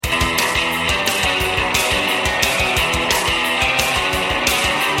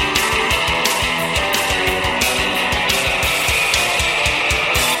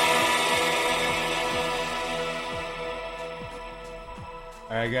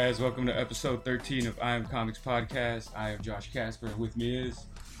guys, welcome to episode 13 of I Am Comics Podcast. I am Josh Casper, and with me is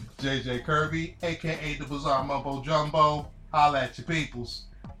JJ Kirby, aka the Bizarre Mumbo Jumbo. Holla at your peoples.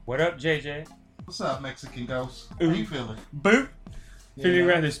 What up, JJ? What's up, Mexican Ghost? How you feeling? Boop. Feeling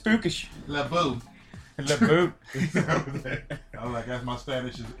rather spookish. La boo. La boop. I'm like, that's my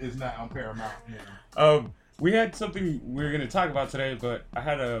Spanish is not on paramount. We had something we were gonna talk about today, but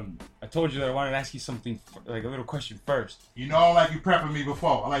I told you that I wanted to ask you something, like a little question first. You know, I don't like you prepping me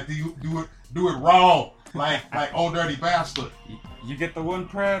before. I like to do it raw, like old dirty bastard. You get the one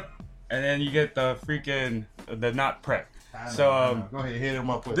prep, and then you get the not prep. I know. Go ahead, hit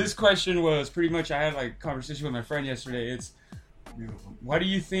him up with this question was pretty much, I had like a conversation with my friend yesterday. It's Beautiful. What do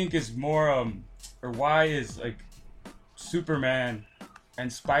you think is more or why is like Superman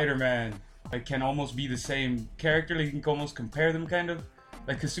and Spider-Man like can almost be the same character? Like you can almost compare them, kind of,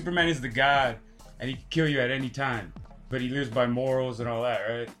 like, because Superman is the god and he can kill you at any time, but he lives by morals and all that,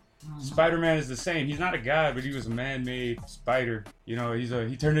 right? Mm-hmm. Spider-Man is the same. He's not a god, but he was a man-made spider. You know,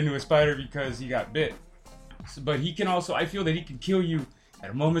 he turned into a spider because he got bit. So, but he can also, I feel that he can kill you at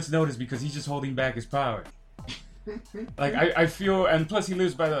a moment's notice because he's just holding back his power. Like I feel, and plus he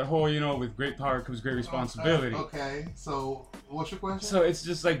lives by that whole, you know, with great power comes great responsibility. Okay, so what's your question? So it's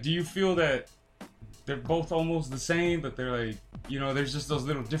just like, do you feel that they're both almost the same, but they're like, you know, there's just those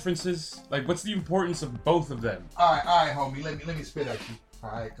little differences? Like, what's the importance of both of them? All right, homie. Let me spit at you.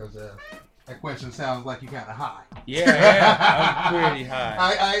 All right, because that question sounds like you kind of high. Yeah, I'm pretty high.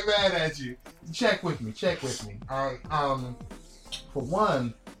 I ain't mad at you. Check with me. All right. For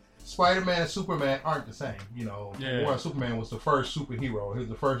one, Spider-Man and Superman aren't the same. You know, Superman was the first superhero. He was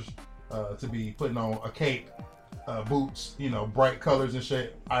the first to be putting on a cape, boots, you know, bright colors and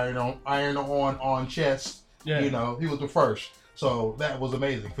shit, iron on chest. Yeah. You know, he was the first. So that was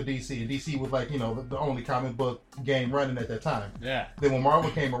amazing for DC. And DC was like, you know, the only comic book game running at that time. Yeah. Then when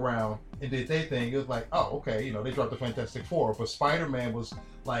Marvel came around and did their thing, it was like, oh, okay, you know, they dropped the Fantastic Four. But Spider-Man was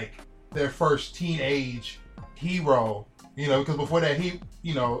like their first teenage hero. You know, because before that,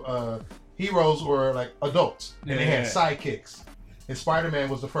 heroes were like adults and they had sidekicks. And Spider-Man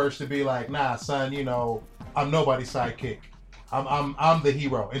was the first to be like, nah, son, you know, I'm nobody's sidekick. I'm the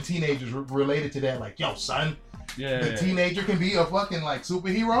hero. And teenagers related to that, like, yo, son, the teenager can be a fucking like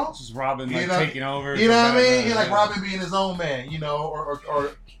superhero. Just Robin like taking over. You know what I mean? Like Robin being his own man, you know,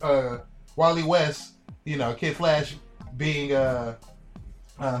 or Wally West, you know, Kid Flash being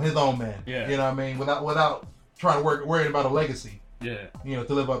his own man. Yeah. You know what I mean? Without trying to worried about a legacy, you know,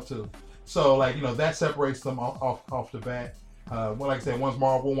 to live up to. So, like, you know, that separates them off the bat. Well, like I said, one's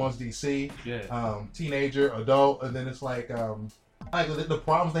Marvel, one's DC. Teenager, adult, and then it's like the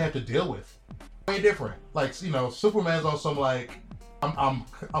problems they have to deal with, way different. Like, you know, Superman's on some like, I'm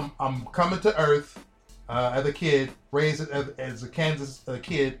coming to Earth as a kid, raised as a Kansas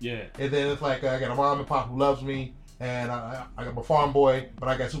kid, and then it's like I got a mom and pop who loves me. And I got my farm boy, but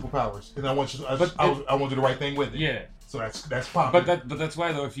I got superpowers, and I want you to do the right thing with it. Yeah. So that's popular. But that's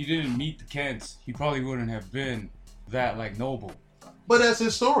why though, if you didn't meet the Kents, he probably wouldn't have been that like noble. But that's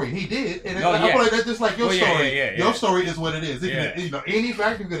his story. He did, and I feel like that's just like your story. Your story is what it is. You know, any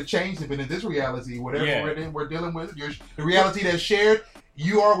factor could have changed it, but in this reality, whatever we're dealing with, the reality that's shared.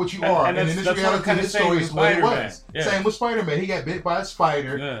 You are what you are, and in this reality, this story is what it was. Yeah. Same with Spider-Man. He got bit by a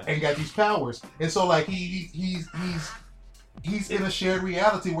spider and got these powers, and so like he's in a shared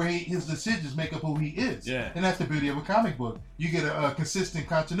reality where his decisions make up who he is. Yeah. And that's the beauty of a comic book. You get a consistent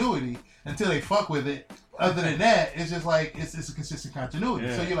continuity until they fuck with it. Other than that, it's just like it's a consistent continuity.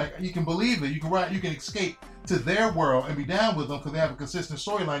 Yeah. So you're like, you can believe it. You can escape to their world and be down with them because they have a consistent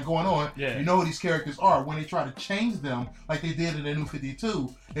storyline going on. Yeah. You know who these characters are. When they try to change them, like they did in the New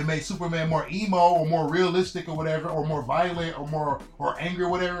 52, it made Superman more emo or more realistic or whatever, or more violent or angry or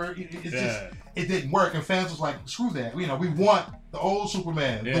whatever. It didn't work, and fans was like, screw that. You know, we want the old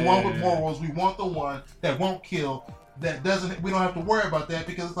Superman, the one with morals. We want the one that won't kill. That doesn't. We don't have to worry about that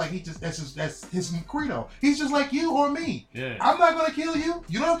because it's like that's his credo. He's just like you or me. Yeah. I'm not gonna kill you.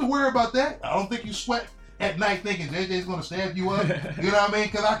 You don't have to worry about that. I don't think you sweat at night thinking JJ's gonna stab you up. You know what I mean?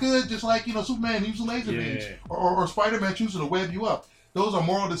 Because I could, just like, you know, Superman using laser beams or Spider-Man choosing to web you up. Those are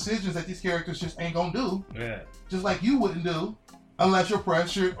moral decisions that these characters just ain't gonna do. Yeah. Just like you wouldn't do unless you're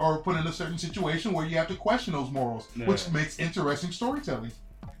pressured or put in a certain situation where you have to question those morals, which makes interesting storytelling.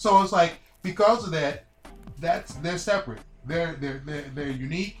 So it's like, because of that. They're separate. They're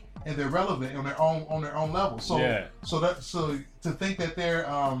unique and they're relevant on their own level. So so to think that they're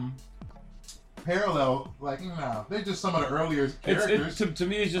parallel, like, no, they're just some of the earlier characters. To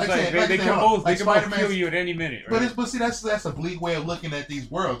me, it's just like they can both kill you at any minute. Right? But see, that's a bleak way of looking at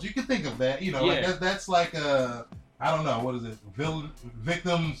these worlds. You can think of that, you know, like that's like I don't know, what is it,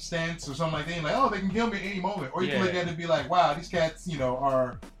 victim stance or something like that. Like, oh, they can kill me at any moment. Or you can look at it and be like, wow, these cats, you know,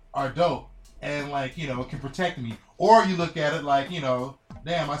 are dope and like, you know, can protect me. Or you look at it like, you know,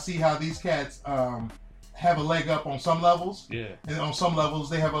 damn, I see how these cats have a leg up on some levels. Yeah. And on some levels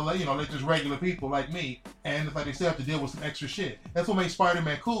they have a, you know, they're just regular people like me, and it's like they still have to deal with some extra shit. That's what makes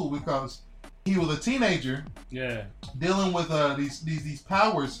Spider-Man cool, because he was a teenager. Yeah. Dealing with these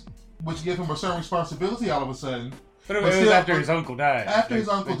powers, which give him a certain responsibility all of a sudden. But it was after his uncle died. After his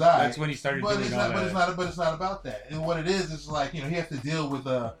uncle died. That's when he started doing all that. But it's not about that. And what it is like, you know, he has to deal with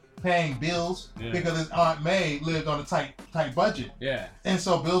paying bills because his Aunt May lived on a tight budget. Yeah. And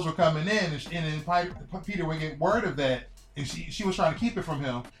so bills were coming in, and then Peter would get word of that, and she was trying to keep it from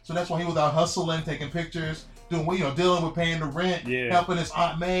him. So that's why he was out hustling, taking pictures, doing, you know, dealing with paying the rent, helping his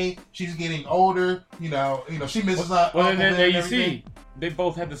Aunt May. She's getting older. You know, she misses out. Well, then there you see, they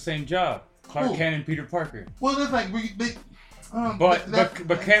both had the same job. Clark Kent and Peter Parker. Well, that's like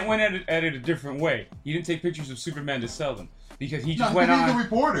but Kent went at it a different way. He didn't take pictures of Superman to sell them, because he just went on. He's a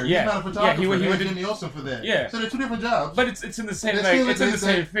reporter. Yeah. He's not a photographer. Yeah, he went to Jimmy Olsen for that. Yeah. So they're two different jobs. But it's in the same it's in the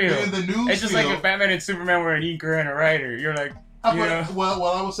same field. In the news it's just field. like if Batman and Superman were an inker and a writer. You're like, well,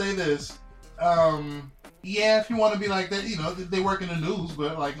 I will say this. Yeah, if you want to be like that, you know, they work in the news,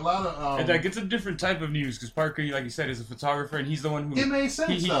 but like a lot of it's a different type of news, because Parker, like you said, is a photographer, and he's the one who it made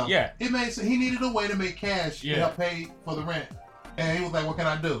sense though. Yeah, it made sense. He needed a way to make cash to help pay for the rent, and he was like, "What can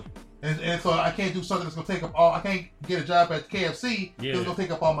I do?" And so I can't do something that's gonna take up all. I can't get a job at KFC. It's gonna take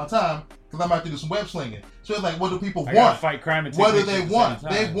up all my time because I'm about to do some web slinging. So it's like, what do people want? Fight crime and what do they want?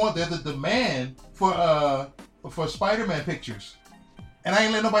 There's a demand for Spider-Man pictures, and I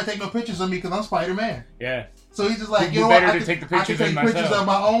ain't letting nobody take no pictures of me because I'm Spider-Man. Yeah. So he's just like, you know what? I can take pictures of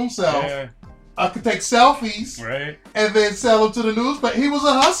my own self. Yeah. I could take selfies, right, and then sell them to the news. But he was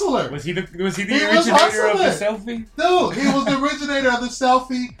a hustler. Was he the originator of the selfie? Dude, he was the originator of the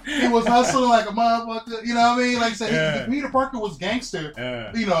selfie. He was hustling like a motherfucker. You know what I mean? Like I said, Peter Parker was gangster.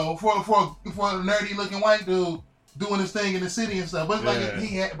 You know, for a nerdy looking white dude doing his thing in the city and stuff. But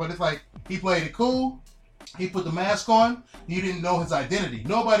it's like he played it cool. He put the mask on. You didn't know his identity.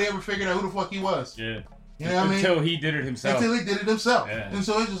 Nobody ever figured out who the fuck he was. Yeah. You know what I mean? Until he did it himself. Yeah. And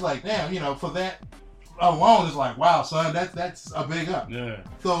so it's just like, damn, you know, for that alone, it's like, wow, son, that's a big up. Yeah.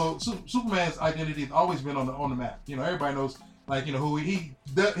 So Superman's identity has always been on the map. You know, everybody knows, like, you know, who he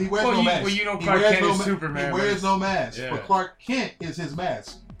wears no mask. Well, you know, Clark Kent is Superman. He wears no mask, but Clark Kent is his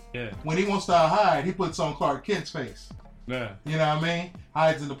mask. Yeah. When he wants to hide, he puts on Clark Kent's face. Yeah. You know what I mean?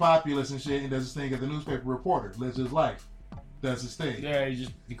 Hides in the populace and shit, and does his thing as a newspaper reporter. Lives his life. Does his thing. Yeah, he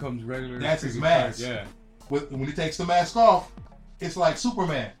just becomes regular. That's his mask. Yeah. When he takes the mask off, it's like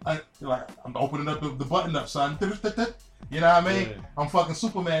Superman. Like I'm opening up the button up, son. You know what I mean? Yeah. I'm fucking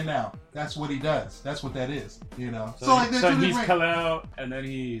Superman now. That's what he does. That's what that is. You know. So he's Kal-El, and then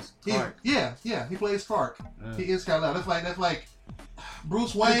he's Clark. He plays Clark. He is Kal-El. That's like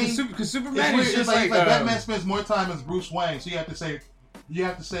Bruce Wayne. Because Superman is just like Batman spends more time as Bruce Wayne, so you have to say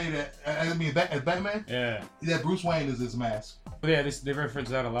that. I mean, as Batman, that Bruce Wayne is his mask. But yeah, they reference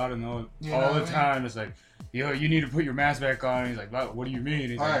that a lot in all the time. It's like, yo, you need to put your mask back on. And he's like, what do you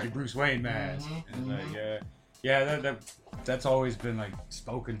mean? He's like, your Bruce Wayne mask. And it's like, that's always been like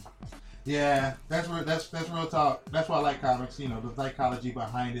spoken. Yeah, that's real talk. That's why I like comics. You know, the psychology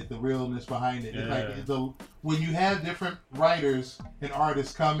behind it, the realness behind it. Yeah. It's like when you have different writers and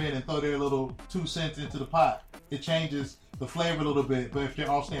artists come in and throw their little 2 cents into the pot, it changes the flavor a little bit. But if they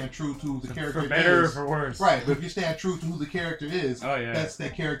all stand true to who the character is, for better or for worse, right? But if you stand true to who the character is, that's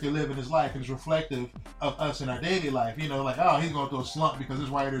that character living his life, and it's reflective of us in our daily life. You know, like, oh, he's going through a slump because his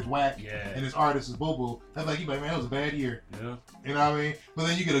writer's whack and his artist is boo boo. That's like, you like, man, it was a bad year. Yeah. You know what I mean? But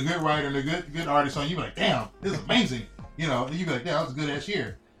then you get a good writer and a good artist on you, be like, damn, this is amazing. You know, and you be like, damn, that was a good ass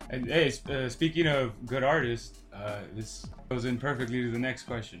year. And hey, speaking of good artists, this goes in perfectly to the next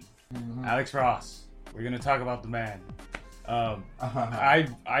question. Alex Ross. We're gonna talk about the man. I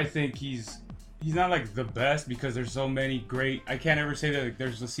think he's not like the best, because there's so many great. I can't ever say that like,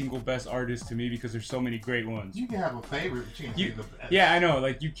 there's a single best artist to me, because there's so many great ones. You can have a favorite, but you can't say the best. Yeah, I know,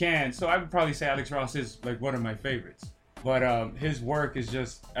 like you can. So I would probably say Alex Ross is like one of my favorites. But his work is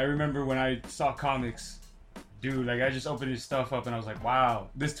just. I remember when I saw comics, dude. Like I just opened his stuff up and I was like, wow,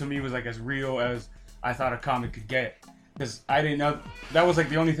 this to me was like as real as I thought a comic could get. Because I didn't know that was like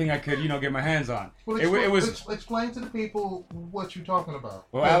the only thing I could, get my hands on. Well, it was explain to the people what you're talking about.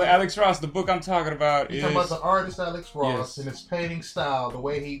 Well, Alex Ross, the book I'm talking about is talking about the artist Alex Ross and his painting style, the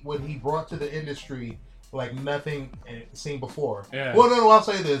way what he brought to the industry, like nothing seen before. Yeah. Well, no, I'll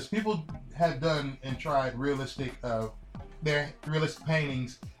say this: people have done and tried realistic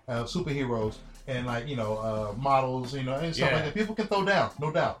paintings of superheroes, and like models, and stuff like that. People can throw down,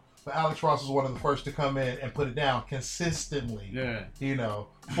 no doubt. But Alex Ross was one of the first to come in and put it down consistently. Yeah.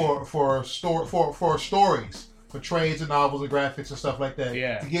 For stories, for trades and novels and graphics and stuff like that.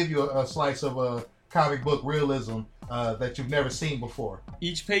 Yeah. To give you a slice of a comic book realism that you've never seen before.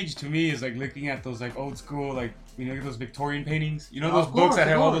 Each page to me is like looking at those like old school, like you know, those Victorian paintings. You know those books that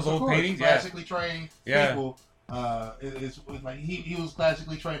have all those old paintings. Classically trained people. It's like he was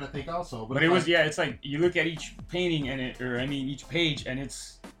classically trained, I think, also. But it was it's like you look at each painting and each page, and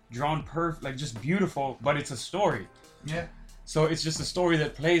it's drawn perfect, like just beautiful, but it's a story. Yeah. So it's just a story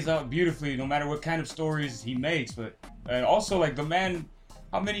that plays out beautifully, no matter what kind of stories he makes. But and also like the man,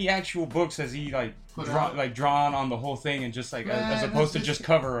 how many actual books has he drawn on the whole thing, and just like as opposed to just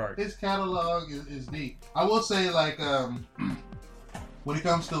cover art? His catalog is deep. I will say like when it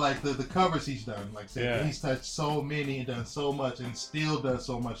comes to like the covers he's done, like he's touched so many and done so much and still does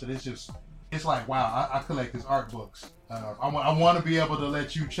so much that it's like wow. I collect his art books. I want to be able to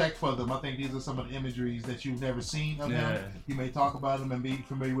let you check for them. I think these are some of the imageries that you've never seen of him. You may talk about him and be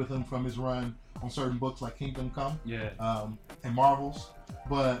familiar with him from his run on certain books like Kingdom Come and Marvels.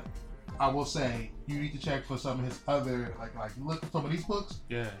 But I will say you need to check for some of his other like look at some of these books.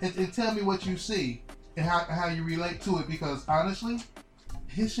 And tell me what you see and how you relate to it, because honestly,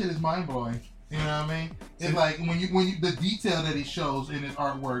 his shit is mind blowing. You know what I mean? It's like when you the detail that he shows in his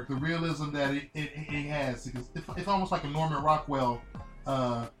artwork, the realism that it has. It's almost like a Norman Rockwell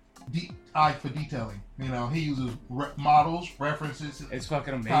eye for detailing. You know, he uses models, references. It's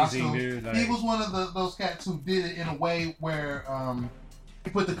fucking amazing, costumes. dude. Like, he was one of those cats who did it in a way where he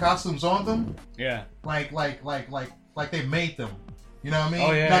put the costumes on them. Yeah. Like they made them. You know what I mean?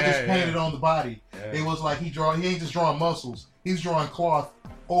 Oh, yeah, Not just painted on the body. Yeah. It was like he ain't just drawing muscles. He's drawing cloth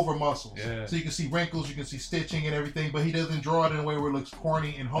over muscles. Yeah. So you can see wrinkles, you can see stitching and everything, but he doesn't draw it in a way where it looks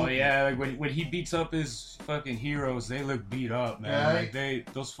corny and hokey. Oh yeah, like when he beats up his fucking heroes, they look beat up, man.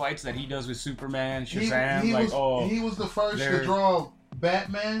 Like those fights that he does with Superman, Shazam, he was the first to draw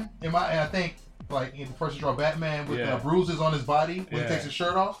Batman. I think like the first to draw Batman with bruises on his body when he takes his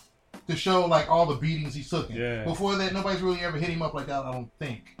shirt off, to show like all the beatings he took. Before that, nobody's really ever hit him up like that, I don't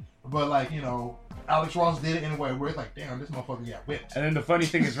think. But like, Alex Ross did it in a way where it's like, damn, this motherfucker got whipped. And then the funny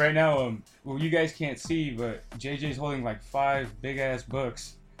thing is right now, well, you guys can't see, but JJ's holding like 5 big ass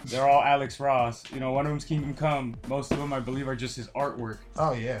books. They're all Alex Ross. One of them's Kingdom Come. Most of them, I believe, are just his artwork.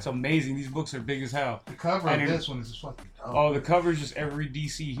 Oh yeah, it's amazing. These books are big as hell. The cover of this one is just fucking dope. Oh, the cover is just every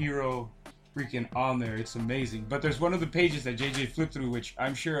DC hero freaking on there. It's amazing. But there's one of the pages that JJ flipped through, which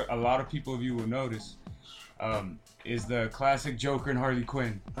I'm sure a lot of people of you will notice. Is the classic Joker and Harley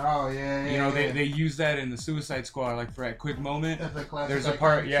Quinn. Oh yeah. They use that in the Suicide Squad, like for that quick moment. That's a classic. There's a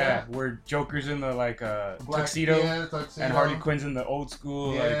part, where Joker's in the tuxedo, and Harley Quinn's in the old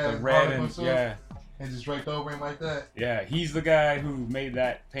school, like the red and just draped over him like that. Yeah, he's the guy who made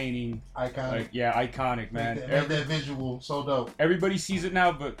that painting iconic. Iconic, man. Made that visual so dope. Everybody sees it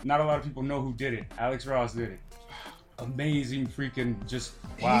now, but not a lot of people know who did it. Alex Ross did it. Amazing, freaking, just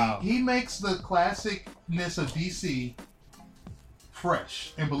wow. He makes the classicness of DC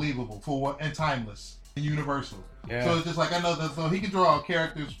fresh and believable and timeless and universal. Yeah. So it's just like, I know that, so he can draw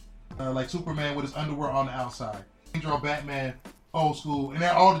characters like Superman with his underwear on the outside. He can draw Batman old school, and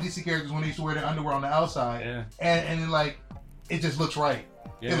then all the DC characters when they used to wear their underwear on the outside. Yeah. And then like it just looks right.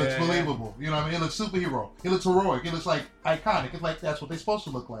 It looks believable. You know what I mean? It looks superhero. It looks heroic. It looks like iconic. It's like that's what they're supposed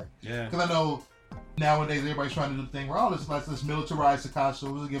to look like. Yeah. Because I know nowadays everybody's trying to do the thing where let's militarize the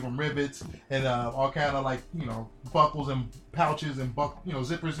costumes, give them rivets and all kind of like buckles and pouches and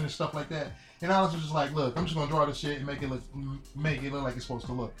zippers and stuff like that. And Alex was just like, look, I'm just gonna draw this shit and make it look like it's supposed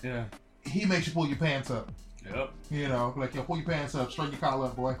to look. Yeah. He makes you pull your pants up. Yep. Like pull your pants up, straighten your collar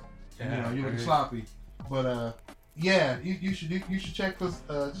up, boy. Yeah. You're looking sloppy. But you should check for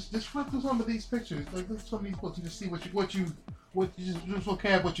just flip through some of these pictures, like some of these books, and just see what you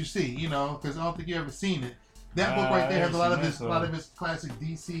vocab what you see, because I don't think you ever seen it. That book right there has a lot of his classic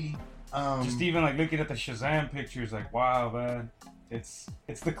DC. Just even like looking at the Shazam pictures, like wow, man, it's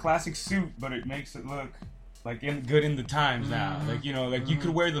the classic suit, but it makes it look like good in the times now. Like you could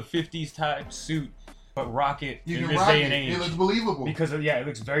wear the 50s type suit, but rock it in this day and age. It looks believable because it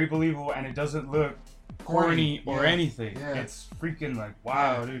looks very believable, and it doesn't look corny or anything. Yeah. It's freaking like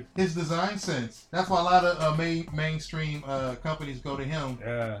wow, dude. His design sense. That's why a lot of mainstream companies go to him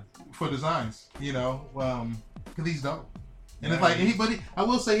for designs. Because he's dope. And it's like I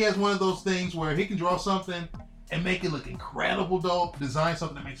will say he has one of those things where he can draw something and make it look incredible dope. Design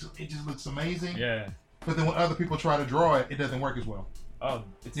something that makes it just looks amazing. Yeah. But then when other people try to draw it, it doesn't work as well. Oh,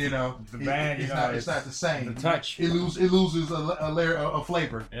 it's the band. It's not the same. The touch. It loses a layer of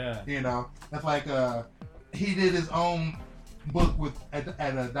flavor. Yeah. That's like he did his own book at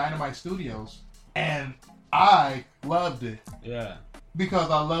Dynamite Studios, and I loved it. Yeah. Because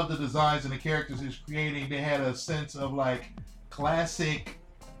I love the designs and the characters he's creating. They had a sense of like classic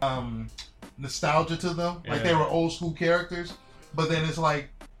nostalgia to them. Yeah. Like they were old school characters, but then it's like,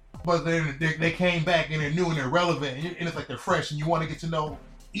 they came back and they're new and they're relevant, and it's like they're fresh, and you want to get to know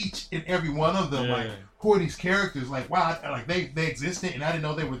each and every one of them. Yeah. Like, who are these characters? Like, wow, like they existed and I didn't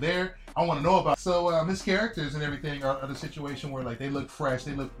know they were there. I want to know about. So his characters and everything are the situation where like they look fresh.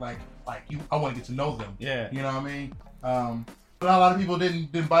 They look like you. I want to get to know them. Yeah. You know what I mean? But a lot of people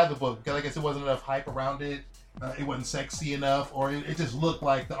didn't buy the book because I guess it wasn't enough hype around it. It wasn't sexy enough, or it just looked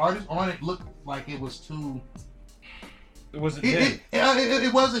like the artist on it looked like it was too. It wasn't him.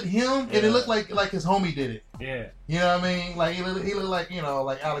 It wasn't him, yeah. And it looked like his homie did it. Yeah. You know what I mean? Like he looked like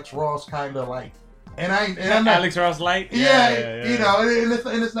like Alex Ross kind of like. And I'm not, Alex Ross light. Yeah.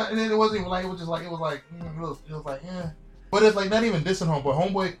 And it's not, and it wasn't even like it was just like it was like yeah. But it's like not even dissing Homeboy.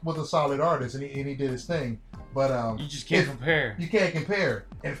 Homeboy was a solid artist, and he did his thing. But you just can't compare. You can't compare.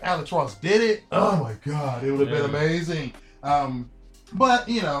 And if Alex Ross did it, oh my God, it would have been amazing. But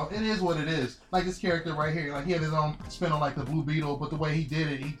it is what it is. Like this character right here, like he had his own spin on like the Blue Beetle, but the way he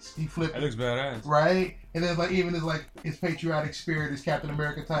did it, he flipped. That looks badass, right? And then like even his patriotic spirit, his Captain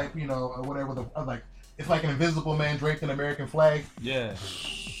America type, whatever. It's like an Invisible Man draped in an American flag. Yeah.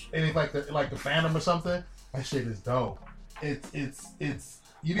 And it's like the Phantom or something. That shit is dope. It's.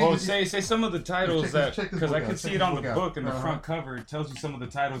 Say some of the titles because I could see it on the book in the front cover. It tells you some of the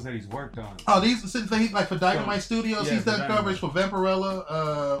titles that he's worked on. Oh, these things like for Dynamite Studios, he's done covers for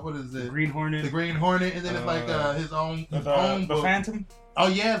Vampirella. What is it? The Green Hornet, and then it's like his own book. The Phantom. Oh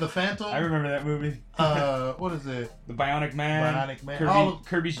yeah, the Phantom. I remember that movie. What is it? The Bionic Man.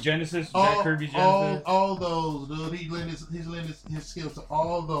 Kirby's Genesis. Kirby's Genesis. All those, dude. He's lent his skills to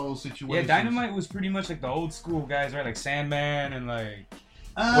all those situations. Yeah, Dynamite was pretty much like the old school guys, right? Like Sandman and like.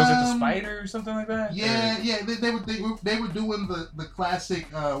 Was it the Spider or something like that? Yeah, They were doing the classic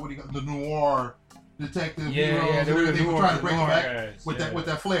the noir detective heroes. They were trying to bring it back with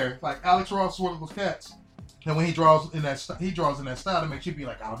that flair. Like Alex Ross was one of those cats, and when he draws in that style, it makes you be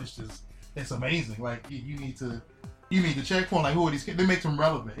like, oh, it's amazing. Like you need to check for like who are these kids? It makes them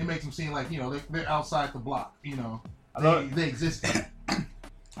relevant. It makes them seem like they're outside the block. They exist.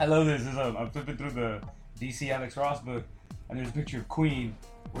 I love this. I'm flipping through the DC Alex Ross book. And there's a picture of Queen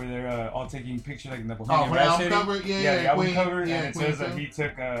where they're all taking pictures like in the Bohemian Rhapsody. The album cover? Yeah, the album cover. Yeah, and it says that he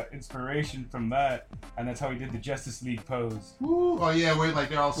took inspiration from that, and that's how he did the Justice League pose. Ooh. Oh yeah, where like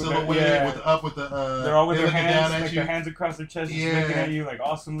they're all silhouetted with the they're all with their hands, like their hands across their chest, just looking at you like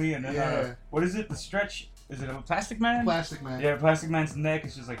awesomely. And then what is it? The stretch. Is it a Plastic Man? Plastic Man. Yeah, Plastic Man's neck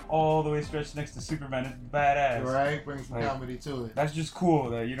is just like all the way stretched next to Superman. It's badass. Right, brings some comedy to it. That's just cool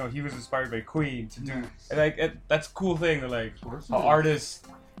that he was inspired by Queen to do. And that's a cool thing that like artists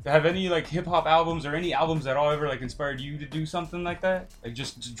have any like hip hop albums or any albums that all ever like inspired you to do something like that. Like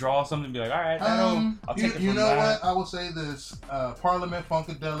just to draw something and be like, all right, I'll take it from that. You know what? I will say this: Parliament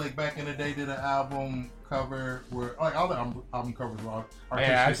Funkadelic back in the day did an album cover where like all the album covers were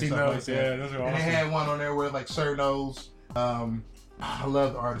I've seen those. Like yeah, those are awesome. And they had one on there where like Sir Knows. I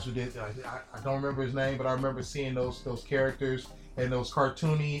love the artist who did. I don't remember his name, but I remember seeing those characters and those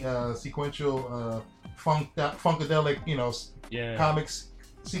cartoony sequential funkadelic comics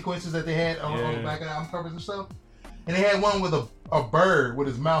sequences that they had on the back of the album covers and stuff. And they had one with a bird with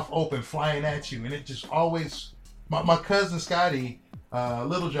his mouth open flying at you, and it just always. My cousin Scotty,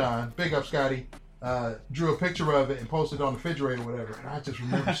 Little John, big up Scotty. Drew a picture of it and posted it on the refrigerator or whatever, and I just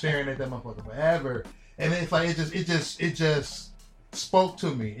remember staring at that motherfucker forever. And it's like it just spoke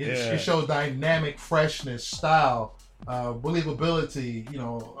to me. It showed dynamic freshness, style, believability.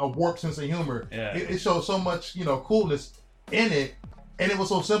 A warped sense of humor. Yeah. It showed so much coolness in it, and it was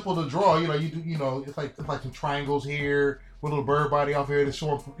so simple to draw. It's like some triangles here with a little bird body off here to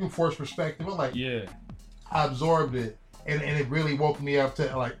show force perspective. I'm like, I absorbed it. And it really woke me up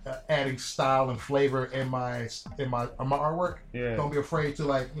to like adding style and flavor in my artwork. Yeah. Don't be afraid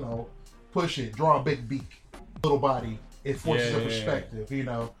to push it, draw a big beak, little body. It forces a perspective. It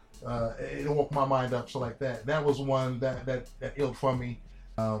woke my mind up. So like that was one that ill for me.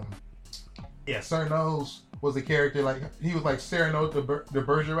 Sir Nose was a character like he was like Cyrano de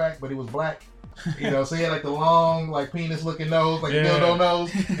Bergerac, but he was black. So he had like the long like penis looking nose, like a dildo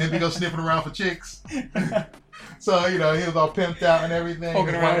nose, and he go sniffing around for chicks. So, he was all pimped out and everything.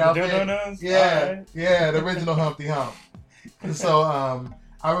 Poking around with the dildo nose? Yeah, the original Humpty Hump. So,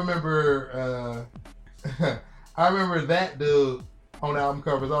 I remember that dude on the album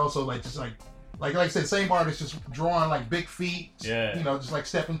covers also, like just like I said, same artist just drawing like big feet, you know, just like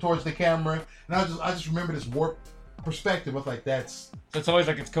stepping towards the camera, and I just remember this warped perspective of like that's. So it's always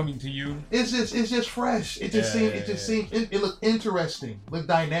like it's coming to you. It's just fresh. It just seemed it looked interesting, looked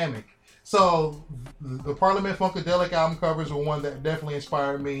dynamic. So the Parliament Funkadelic album covers were one that definitely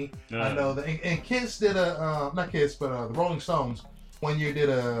inspired me. Yeah. I know that, and Kiss did not Kiss, but the Rolling Stones one year did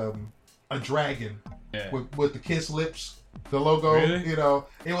a dragon with the Kiss lips. The logo, really? You know,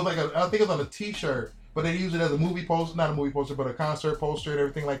 it was like I think it was on a T-shirt, but they used it as a movie poster, not a movie poster, but a concert poster and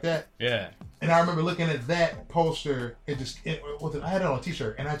everything like that. Yeah. And I remember looking at that poster. I had it on a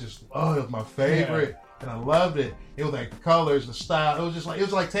T-shirt, and it was my favorite, and I loved it. It was like the colors, the style. It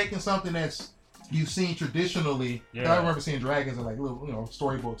was like taking something that's you've seen traditionally. Yeah. I remember seeing dragons in like little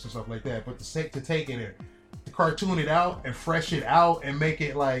storybooks and stuff like that. But to take it, to cartoon it out and fresh it out and make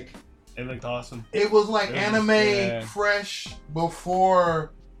it like. It looked awesome. It was like anime, fresh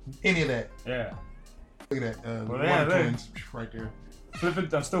before any of that. Yeah. Look at that. Wonder Twins right there.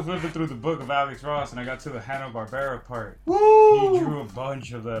 I'm still flipping through the book of Alex Ross, and I got to the Hanna-Barbera part. Woo! He drew a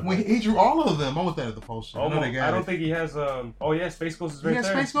bunch of them. He drew all of them. I want that at the poster. I don't think he has. Space Ghost is right there.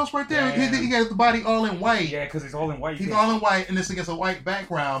 Yeah, Space Ghost right there. Yeah. He got the body all in white. Yeah, because he's all in white. He's all in white, and it's against a white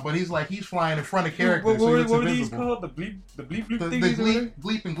background. But he's flying in front of characters. What are these called? The bleep thingies? The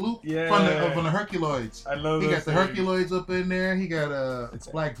bleep and gloop. Yeah. From the Herculoids. I love. He got the Herculoids up in there. He got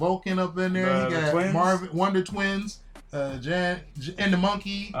Black Vulcan up in there. He got Wonder Twins. Jan and the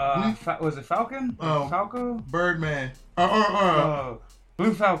monkey. Was it Falcon? Falco? Birdman.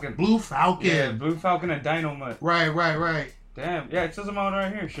 Blue Falcon. Blue Falcon. Yeah, Blue Falcon and Dynamite. Right. Damn. Yeah, it says them on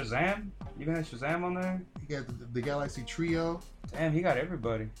right here. Shazam. You got Shazam on there? He got the Galaxy Trio. Damn, he got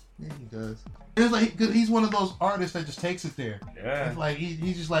everybody. Yeah, he does. It's like he's one of those artists that just takes it there. Yeah. It's like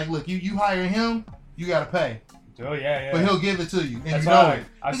he's just like, look, you hire him, you gotta pay. Oh yeah. But he'll give it to you, and that's you know it.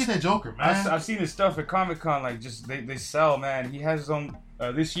 Look at that Joker, man. I've seen his stuff at Comic-Con. Like, just they sell, man. He has his own.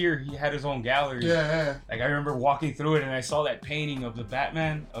 This year he had his own gallery. Yeah. Like I remember walking through it, and I saw that painting of the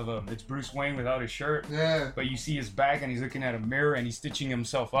Batman it's Bruce Wayne without his shirt. Yeah. But you see his back, and he's looking at a mirror, and he's stitching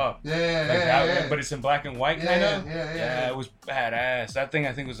himself up. Yeah. But it's in black and white, kind of. Yeah. It was badass. That thing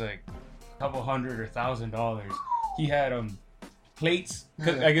I think was like a couple $100 or $1,000. He had plates.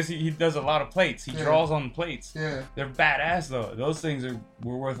 I guess he does a lot of plates. He draws on the plates. Yeah. They're badass though. Those things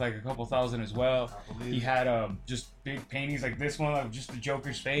were worth like a couple $1,000 as well. He had just big paintings like this one of just the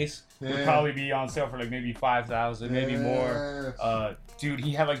Joker's face. Would probably be on sale for like maybe $5,000, maybe more. Dude,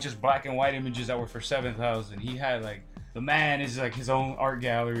 he had like just black and white images that were for $7,000. He had like the man is like his own art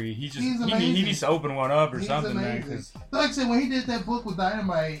gallery. He needs to open one up or something, man. Like I said, when he did that book with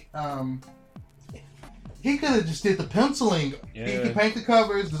Dynamite, he could have just did the penciling. Yeah. He could paint the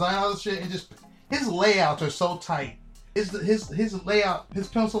covers, design all the shit, and just his layouts are so tight. His layout, his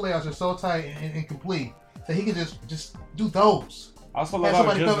pencil layouts are so tight and complete that he could just do those. I also love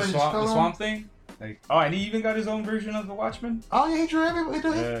how he does the Swamp Thing. Like, and he even got his own version of the Watchmen. Oh yeah, he drew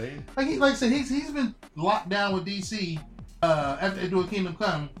everybody. Like I said, he's been locked down with DC after they do a Kingdom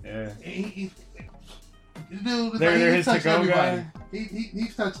Come. Yeah. He's touched everybody.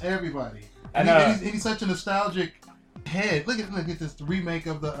 He's touched everybody. And he's such a nostalgic head. Look at this remake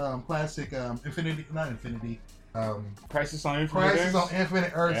of the classic Crisis on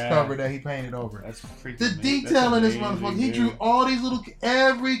Infinite Earth's cover that he painted over. That's freaking. The detail in this motherfucker. He drew all these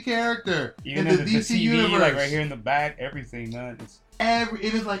every character even in the DC TV, universe. Like right here in the back, everything, man.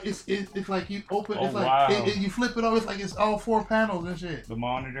 It is like it's like you open. It's like you flip it over. It's like it's all 4 panels and shit. The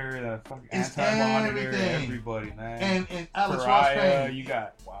monitor, the fucking anti-monitor, everybody, man. And Alex Ross painting. You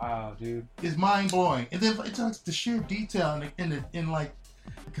got dude. It's mind blowing. And then it's like the sheer detail in like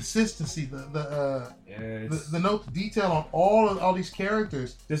consistency, the note detail on all these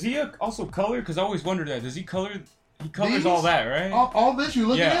characters. Does he also color? Because I always wondered that. Does he color? He colors all that, right? All this you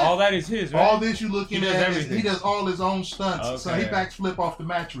looking at? Yeah, all that is his, right? All this you looking at everything. He does all his own stunts. Okay. So he backflip off the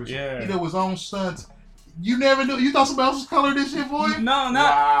mattress. Yeah. He does his own stunts. You never knew. You thought somebody else was coloring this shit for you? No, not.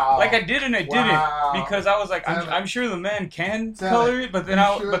 Wow. Like I did and I didn't. Because I was like, I'm sure the man can color it, but then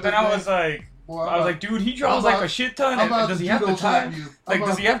I was like, dude, he draws like a shit ton. Does he have the time?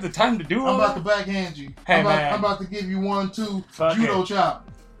 Does he have the time to do it? I'm about to backhand you. Hey, I'm about to give you 1-2 judo chop.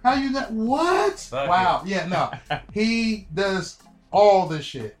 How you got what? Wow. Yeah, no. He does all this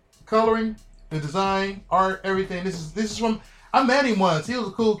shit. Coloring, the design, art, everything. This is from I met him once. He was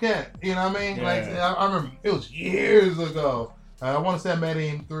a cool cat. You know what I mean? Yeah. Like I remember it was years ago. I want to say I met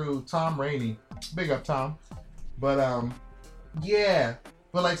him through Tom Rainey. Big up Tom. But yeah.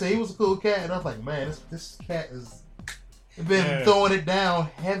 But like I said, he was a cool cat, and I was like, man, this cat has been throwing it down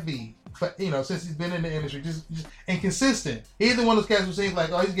heavy. since he's been in the industry, just inconsistent. He's the one of those guys who seems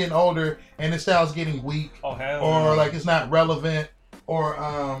like, oh, he's getting older and his style's getting weak, or like it's not relevant, or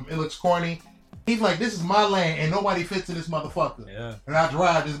it looks corny. He's like, this is my lane and nobody fits in this motherfucker. Yeah. And I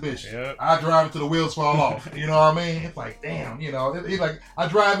drive this bitch. Yep. I drive it till the wheels fall off. You know what I mean? It's like, damn, he's like, I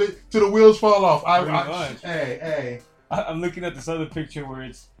drive it till the wheels fall off. Hey. I'm looking at this other picture where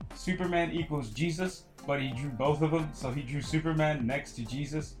it's Superman equals Jesus, but he drew both of them. So he drew Superman next to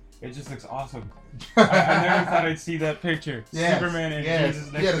Jesus. It just looks awesome. I never thought I'd see that picture. Yes. Superman and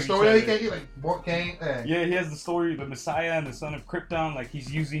Jesus next to each other. Yeah, the story Yeah, he has the story, the Messiah and the son of Krypton. Like,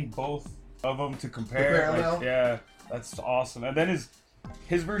 he's using both of them to compare. Like, yeah, that's awesome. And then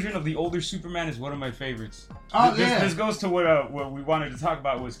his version of the older Superman is one of my favorites. Oh, this goes to what we wanted to talk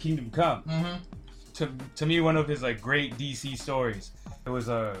about was Kingdom Come. Mm-hmm. To me, one of his like great DC stories. It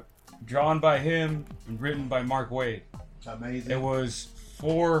was drawn by him and written by Mark Waid. Amazing. It was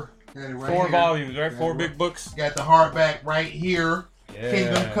four volumes, right? Four big books. Got the hardback right here. Yeah.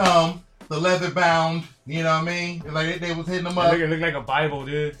 Kingdom Come. The leather bound, you know what I mean? Like they was hitting them up. It looked like a Bible,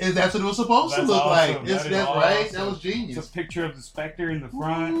 dude. That's what it was supposed to look like. That's right. That was genius. It's a picture of the Spectre in the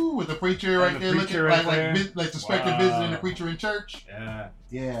front. Ooh, with the preacher right there looking like the Spectre visiting the preacher in church.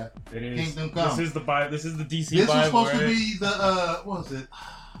 Yeah. It is. Kingdom Come. This is the Bible. This is the DC Bible. This was supposed to be the what was it?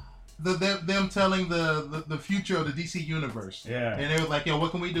 Them telling the future of the DC universe. Yeah. And they was like, yo,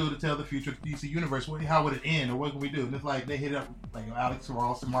 what can we do to tell the future of the DC universe? How would it end? Or what can we do? And it's like, they hit up like Alex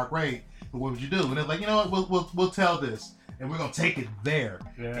Ross and Mark Waid. What would you do? And it's like, you know what? We'll tell this. And we're going to take it there.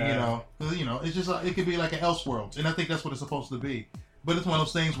 Yeah. It's just, it could be like an Elseworlds. And I think that's what it's supposed to be. But it's one of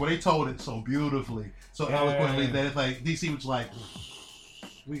those things where they told it so beautifully, so eloquently that it's like, DC was like,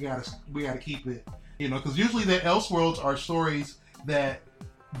 we gotta keep it. Because usually the Elseworlds are stories that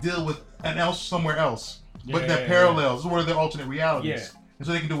deal with an else somewhere else, but that parallels where they're alternate realities, and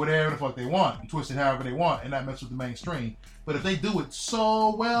so they can do whatever the fuck they want and twist it however they want and not mess with the mainstream. But if they do it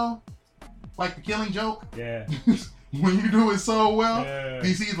so well, like the Killing Joke, when you do it so well,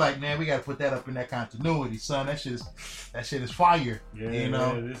 DC's like, man, we gotta put that up in that continuity, son. That shit is fire.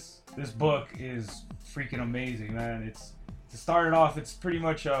 This book is freaking amazing, man. It's to start it off. It's pretty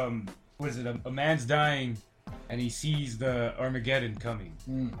much a man's dying. And he sees the Armageddon coming.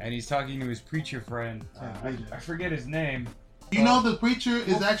 And he's talking to his preacher friend. I forget his name. You know the preacher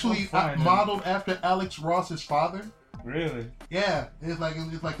is actually modeled after Alex Ross's father? Really? Yeah. It's like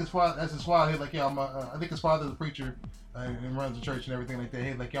his father. That's his father. He's like, yeah, I think his father's a preacher and runs the church and everything like that.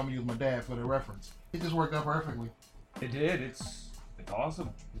 He's like, yeah, I'm going to use my dad for the reference. It just worked out perfectly. It did. It's awesome.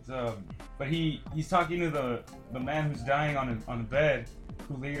 But he's talking to the man who's dying on a bed,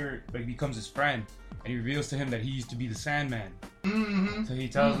 who later becomes his friend. And he reveals to him that he used to be the Sandman. Mm-hmm. So he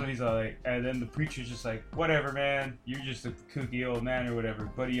tells him, he's like, and then the preacher's just like, whatever, man, you're just a kooky old man or whatever.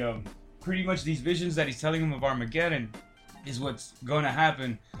 But he, pretty much these visions that he's telling him of Armageddon is what's going to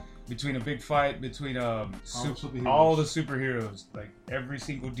happen between a big fight between all the superheroes, like every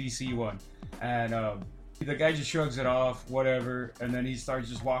single DC one. And the guy just shrugs it off, whatever, and then he starts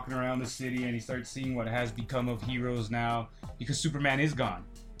just walking around the city and he starts seeing what has become of heroes now, because Superman is gone.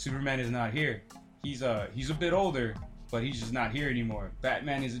 Superman is not here. He's a bit older, but he's just not here anymore.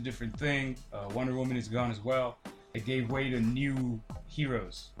 Batman is a different thing. Wonder Woman is gone as well. It gave way to new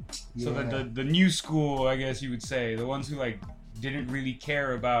heroes. Yeah. So the new school, I guess you would say, the ones who didn't really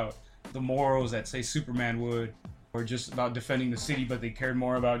care about the morals that say Superman would, or just about defending the city, but they cared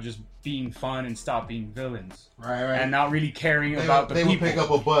more about just being fun and stop being villains. Right. And not really caring about the people. They would pick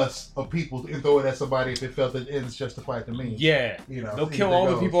up a bus of people and throw it at somebody if they felt that ends justified the means. Yeah. They'll kill all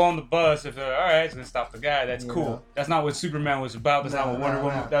the people on the bus if they're like, all right, it's going to stop the guy. That's cool. That's not what Superman was about. That's not what Wonder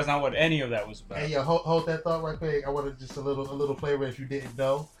Woman. That's not what any of that was about. Hey, hold that thought right quick. I wanted just a little flavor if you didn't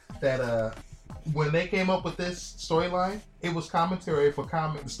know that when they came up with this storyline, it was commentary for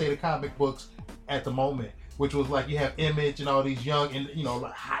the state of comic books at the moment. Which was like, you have Image and all these young and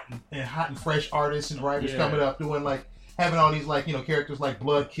hot and fresh artists and writers coming up doing having all these characters like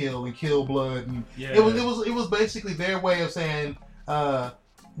Blood Kill and Kill Blood, and it was basically their way of saying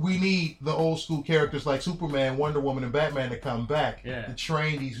we need the old school characters like Superman, Wonder Woman, and Batman to come back to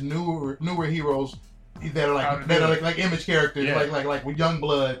train these newer heroes that are like Image characters like with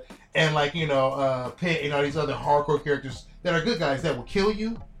Youngblood and Pitt and all these other hardcore characters that are good guys that will kill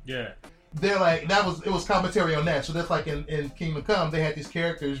you. Yeah. They're like, it was commentary on that. So that's like in Kingdom Come, they had these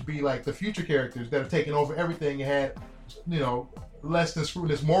characters be like the future characters that are taking over everything and had, less than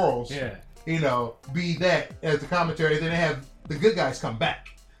scrupulous morals. Yeah. Be that as the commentary. Then they have the good guys come back.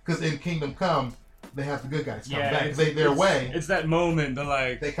 Because in Kingdom Come, they have the good guys come back. Their way. It's that moment,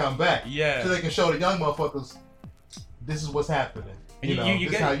 they come back. Yeah. So they can show the young motherfuckers, this is what's happening. You know,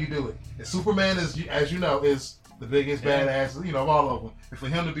 this is how you do it. And Superman is, as you know, is the biggest badass, you know, of all of them. And for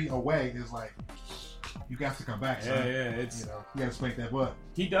him to be away is like, you got to come back, son. It's, you know, you got to spank that butt.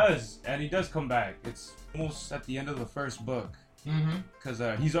 He does, and he does come back. It's almost at the end of the first book. Because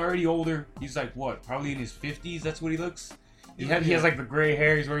he's already older. He's like, what, probably in his 50s? That's what he looks. He has like the gray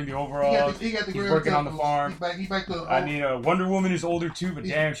hair. He's wearing the overalls. He got the he's working on the farm. He back to, I mean, Wonder Woman is older too, but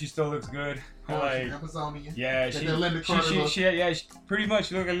damn, she still looks good. Like, yeah, she pretty much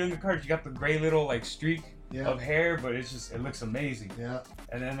she look like Linda Carter. She got the gray little like streak of hair, but it looks amazing. Yeah.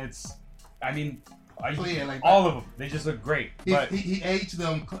 And then all of them, they just look great. But he aged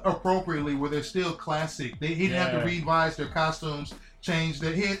them appropriately, where they're still classic. He didn't have to revise their costumes, change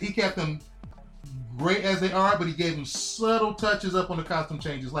that. He kept them great as they are, but he gave them subtle touches up on the costume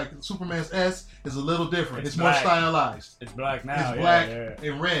changes. Like Superman's S is a little different. It's more stylized. It's black now. It's black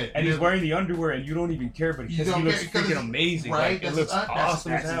and red. And he's wearing the underwear, and you don't even care, but he looks freaking amazing. Right? Like, it looks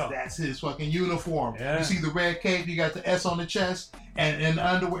awesome as hell. That's his fucking uniform. Yeah. You see the red cape, you got the S on the chest, and the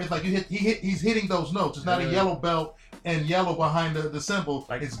underwear. It's like he's hitting those notes. It's not a yellow belt and yellow behind the symbol.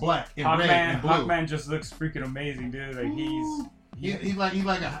 Like, it's black and red and blue. Hawkman just looks freaking amazing, dude. Like He's like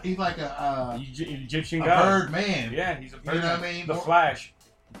a Egyptian god. Bird man. Yeah, he's a bird. You know what I mean? The Flash.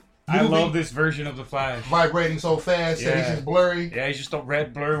 I love this version of the Flash. Vibrating so fast that he's just blurry. Yeah, he's just a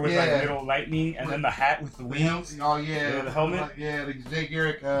red blur with like little lightning, and then the hat with the wings. Oh yeah, the helmet. The Jay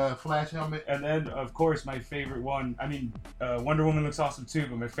Garrick Flash helmet. And then, of course, my favorite one. I mean, Wonder Woman looks awesome too,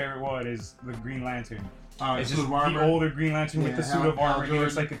 but my favorite one is the Green Lantern. It's just the older Green Lantern with the suit of armor. He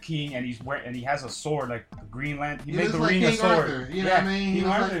looks like a king, and he has a sword like the Green Lantern. He made the ring a sword. Arthur, you know what I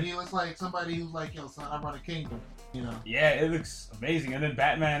mean? He looks like somebody who's like, yo, son, I run a kingdom. You know. Yeah, it looks amazing. And then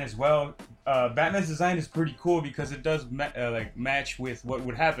Batman as well. Batman's design is pretty cool because it does match with what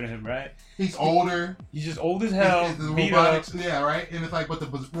would happen to him, right? He's older. He's just old as hell. The robotics, right? And it's like, but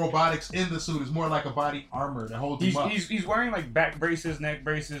the robotics in the suit is more like a body armor that holds him up. He's wearing like back braces, neck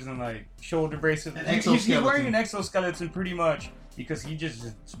braces, and like shoulder braces. He's wearing an exoskeleton pretty much because he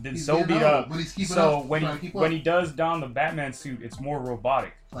just been so beat up. But he's keeping up. When he does don the Batman suit, it's more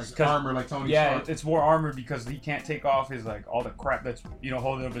robotic. Like armor, like Tony Stark. Yeah, it's more armor because he can't take off his like all the crap that's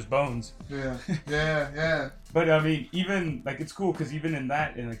holding up his bones. Yeah. But I mean, even like it's cool because even in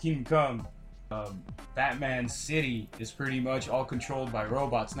the Kingdom Come, Batman City is pretty much all controlled by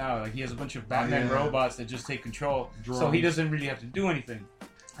robots now. Like he has a bunch of Batman robots that just take control, so he doesn't really have to do anything.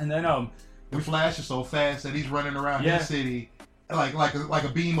 And then the Flash is so fast that he's running around his city like a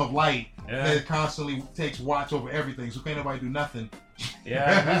beam of light that constantly takes watch over everything. So can't nobody do nothing.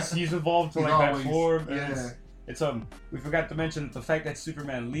 Yeah, he's evolved to like that form. Yeah. It's we forgot to mention that the fact that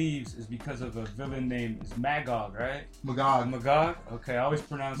Superman leaves is because of a villain named Magog, right? Magog? Okay, I always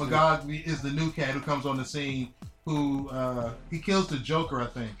pronounce Magog is the new cat who comes on the scene who he kills the Joker, I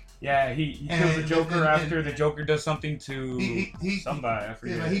think. Yeah, he kills the Joker after the Joker does something to somebody. I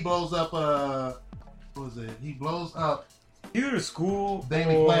forget. Yeah, he blows up what was it? He blows up either a school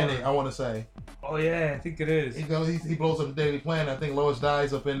Daily Planet, I want to say. Oh yeah, I think it is. He blows up the Daily Planet. I think Lois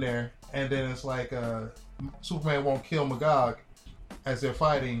dies up in there, and then it's like Superman won't kill Magog as they're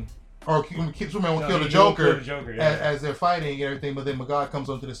fighting, or Superman won't kill the Joker, as they're fighting and everything. But then Magog comes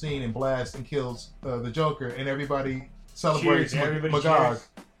onto the scene and blasts and kills the Joker, and everybody celebrates Magog,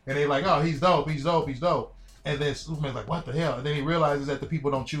 and they're like, "Oh, he's dope! He's dope! He's dope!" And then Superman's like, "What the hell?" And then he realizes that the people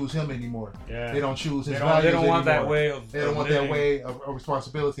don't choose him anymore. Yeah. They don't choose his values They don't want anymore. that way of. They don't want that way of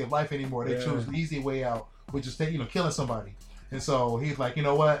responsibility of life anymore. They choose the easy way out, which is killing somebody. And so he's like, you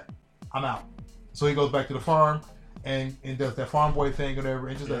know what? I'm out. So he goes back to the farm and does that farm boy thing or whatever,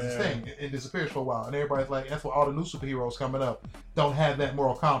 and just does his thing and disappears for a while. And everybody's like, that's why all the new superheroes coming up don't have that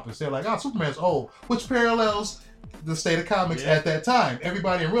moral compass. They're like, oh, Superman's old, which parallels the state of comics at that time.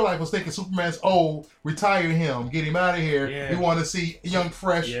 Everybody in real life was thinking Superman's old, retire him, get him out of here. We want to see young,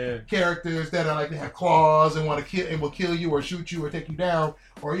 fresh characters that are like they have claws and want to kill and will kill you or shoot you or take you down,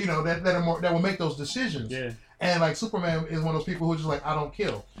 or that will make those decisions. Yeah. And like Superman is one of those people who just like, I don't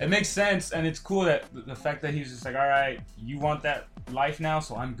kill. It makes sense, and it's cool that the fact that he's just like, all right, you want that life now,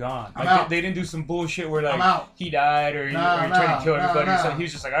 so I'm gone. I'm out. They didn't do some bullshit where like he died or he tried to kill everybody. So he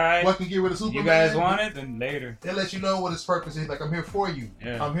was just like, all right, what can get rid of Superman? You guys want it? Then later. They let you know what his purpose is. Like, I'm here for you.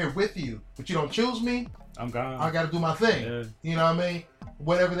 Yeah. I'm here with you. But you don't choose me. I'm gone. I got to do my thing. Yeah. You know what I mean?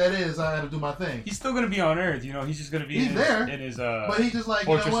 Whatever that is, I got to do my thing. He's still gonna be on Earth. He's just gonna be in his but he's just like,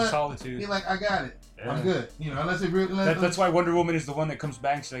 fortress of solitude. He's like, I got it. Yeah. I'm good. Unless it really. That's why Wonder Woman is the one that comes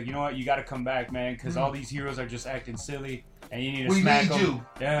back. She's like, you know what? You got to come back, man, because all these heroes are just acting silly, and you need to smack them. You.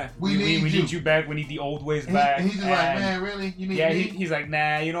 Yeah, we need you back. We need the old ways back. And he's just like, man, really? You need me? He's like,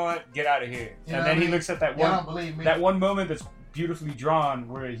 nah. You know what? Get out of here. And then he looks at that one. Don't believe me. That one moment that's beautifully drawn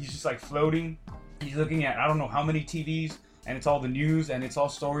where he's just like floating. He's looking at I don't know how many TVs, and it's all the news and it's all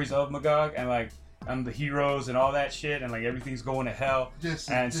stories of Magog and like the heroes and all that shit, and like everything's going to hell.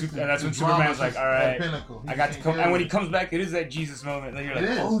 And that's when Superman's like, all right, I got to come. And when he comes back, it is that Jesus moment. Like, you're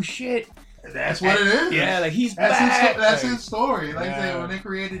like, oh shit, that's what it is. Yeah, like he's back. That's his story. Like I said, when they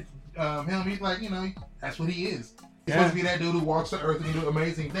created him, he's like, that's what he is. He's supposed to be that dude who walks the earth and do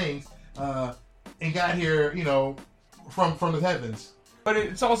amazing things, and got here, from the heavens. But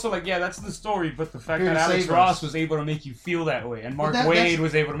it's also like, that's the story. But the fact that Alex Ross was able to make you feel that way, and Mark Waid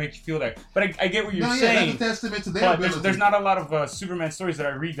was able to make you feel that. But I get what you're saying. That's a testament to their ability. There's not a lot of Superman stories that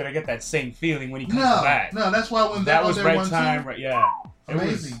I read that I get that same feeling when he comes back. No, that's why when that was right time, right? Yeah,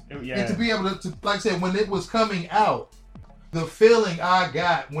 amazing. And to be able to, like I said, when it was coming out, the feeling I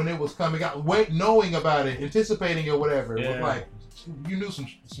got when it was coming out, knowing about it, anticipating it, whatever, it was like. You knew some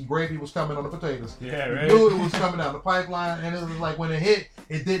gravy was coming on the potatoes. Yeah, right. You knew it was coming down the pipeline, and it was like when it hit,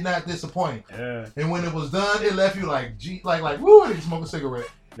 it did not disappoint. Yeah. And when it was done, it left you like woo, I need to smoke a cigarette.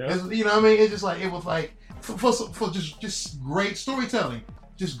 Yep. You know what I mean? It's just like it was like for just great storytelling,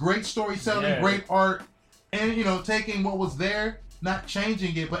 great art, and taking what was there, not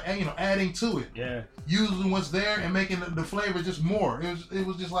changing it, but adding to it. Yeah. Using what's there and making the flavor just more. It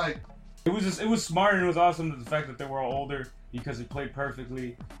was just like it was smart, and it was awesome the fact that they were all older. Because it played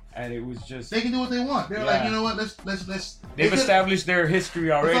perfectly, and it was just they can do what they want. They're like, you know what? Let's. They've established their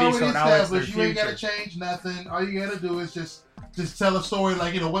history already, so now it's their future. You ain't gotta change nothing. All you gotta do is just tell a story.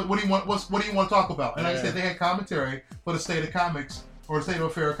 Like what do you want? What do you want to talk about? And like I said, they had commentary for the state of comics or the state of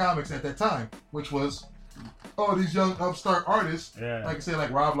affair of comics at that time, which was these young upstart artists. Yeah. Like I said,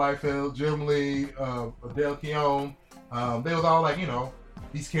 like Rob Liefeld, Jim Lee, Adele Keown. They was all like,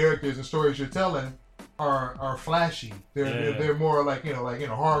 these characters and stories you're telling. Are flashy. They're more like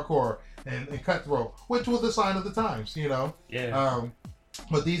hardcore and cutthroat, which was the sign of the times. Yeah.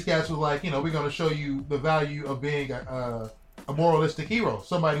 But these guys were like, we're gonna show you the value of being a moralistic hero,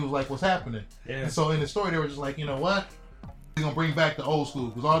 somebody who's like, what's happening. Yeah. And so in the story, they were just like, you know what? We're gonna bring back the old school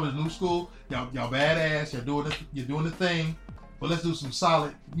because all the new school, y'all badass, you're doing the thing. But let's do some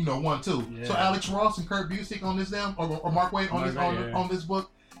solid, 1-2. Yeah. So Alex Ross and Kurt Busiek on this or Mark Waid on this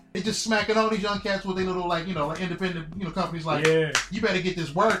book. They just smacking all these young cats with their little like independent companies like you better get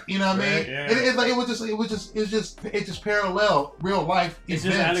this work, you know what I mean? Yeah. It just parallel real life it's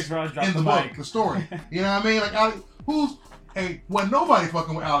events just Alex Ross in the book, the story. You know what I mean? Like when nobody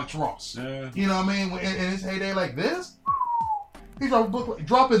fucking with Alex Ross. Yeah. You know what I mean? In his heyday like this, he's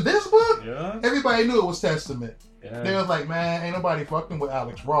dropping this book. Yeah. Everybody knew it was Testament. Yeah. They was like, man, ain't nobody fucking with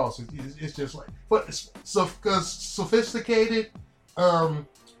Alex Ross. It's just like, but because sophisticated.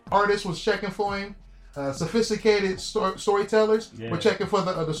 Artists was checking for him. Sophisticated storytellers were checking for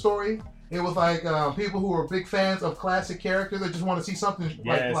the story. It was like people who were big fans of classic characters that just want to see something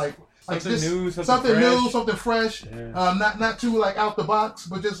like something new, something fresh. Yeah. Not too like out the box,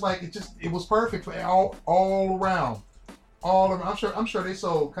 but just like it was perfect for all around. I'm sure they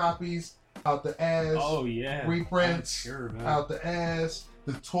sold copies out the ass. Oh yeah. Reprints out the ass.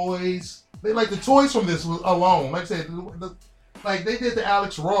 The toys. The toys from this was alone. Like I said. Like they did the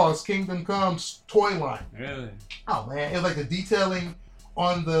Alex Ross Kingdom Comes toy line. Really? Oh man, it was like the detailing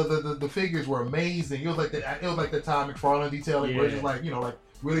on the figures were amazing. It was like the Todd McFarlane detailing, where it's just like like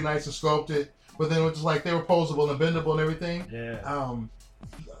really nice and sculpted. But then it was just like they were posable and bendable and everything. Yeah.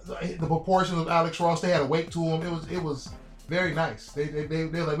 The proportions of Alex Ross, they had a weight to them. It was very nice. They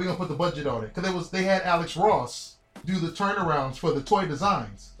were like, we're gonna put the budget on it because they had Alex Ross do the turnarounds for the toy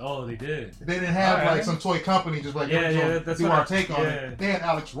designs. Oh, they did. They didn't have like some toy company just like that's our take on it. They had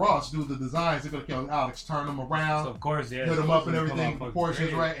Alex Ross do the designs. They're gonna Alex turn them around. So of course, put them up and everything,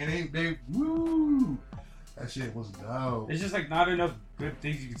 proportions right, and they woo. That shit was dope. There's just like not enough good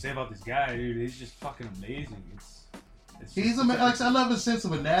things you can say about this guy, dude. He's just fucking amazing. He's amazing. Like I love his sense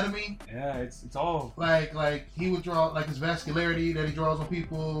of anatomy. Yeah, it's all like he would draw like his vascularity that he draws on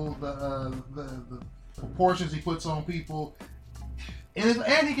people, the proportions he puts on people,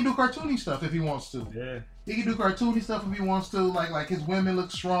 and he can do cartoony stuff if he wants to. Yeah, he can do cartoony stuff if he wants to. Like his women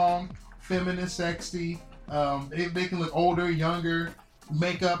look strong, feminine, sexy. They can look older, younger,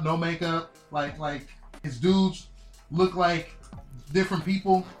 makeup, no makeup. Like his dudes look like different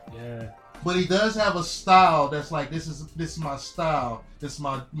people. Yeah. But he does have a style that's like this is my style. This is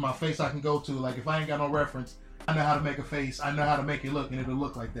my face I can go to. Like if I ain't got no reference, I know how to make a face. I know how to make it look, and it'll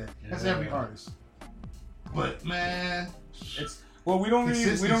look like that. Yeah. That's every artist. But man, we don't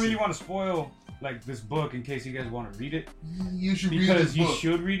really want to spoil like this book in case you guys want to read it. You should read it. Because you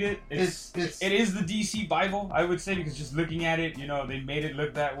should read it. It is the DC Bible, I would say, because just looking at it, they made it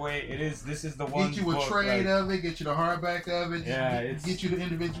look that way. This is the one. Get you a trade of it, get you the hardback of it. Yeah, get you the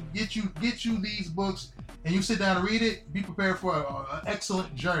individual. Get you these books, and you sit down and read it. Be prepared for an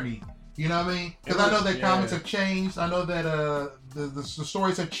excellent journey. You know what I mean? Because I know that comics have changed. I know that the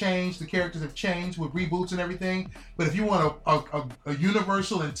stories have changed. The characters have changed with reboots and everything. But if you want a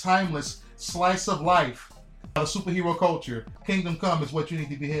universal and timeless slice of life out of superhero culture, Kingdom Come is what you need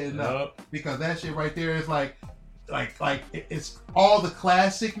to be heading up. Because that shit right there is like it's all the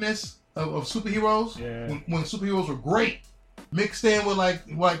classicness of superheroes. Yeah. When superheroes were great. Mixed in with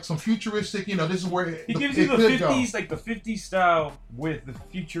like some futuristic, this is where he gives you the 50s, like the 50s style with the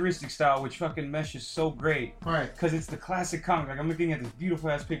futuristic style, which fucking meshes so great. Right. Because it's the classic comic. Like I'm looking at this beautiful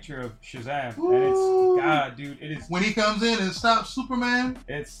ass picture of Shazam, and it's God, dude. It is. When he comes in and stops Superman,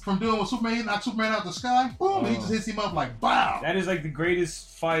 from doing what Superman, he knocks Superman out the sky. Boom! And he just hits him up like bow. That is like the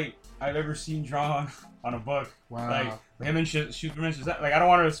greatest fight I've ever seen drawn on a book. Wow. Like him and Superman, like I don't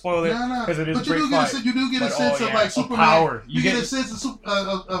want to spoil it because it is but a great fight. You do get a sense of like Superman. Power. You get a sense of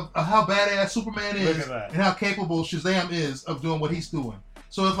how badass Superman is and how capable Shazam is of doing what he's doing.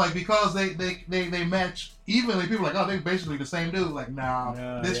 So it's like because they match evenly, people are like, oh, they're basically the same dude. Like,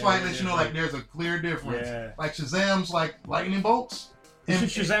 this fight lets you know like there's a clear difference. Yeah. Like Shazam's like lightning bolts.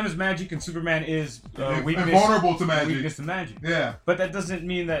 Shazam is magic and Superman is vulnerable to magic. Weakness to magic. Yeah. But that doesn't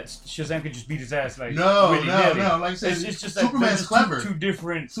mean that Shazam could just beat his ass like no. Like I said, it's just Superman's clever. Two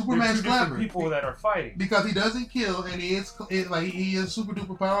different people that are fighting. Because he doesn't kill and he is super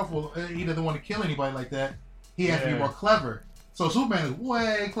duper powerful. He doesn't want to kill anybody like that. He has to be more clever. So Superman is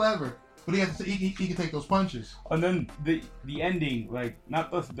way clever. But he can take those punches. And then the ending, like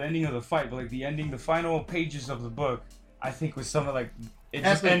not the ending of the fight, but like the final pages of the book, I think was something like it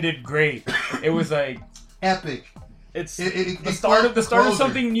just ended great. It was like epic. It's the start of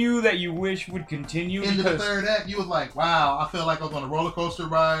something new that you wish would continue. Into the third act, you was like, wow, I feel like I was on a roller coaster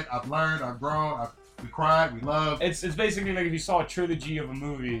ride. I've learned, I've grown, we cried, we loved. It's basically like if you saw a trilogy of a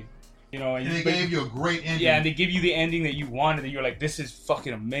movie, and they gave you a great ending. Yeah, and they give you the ending that you wanted, and you're like, this is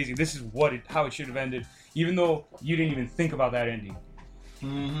fucking amazing. This is how it should have ended, even though you didn't even think about that ending.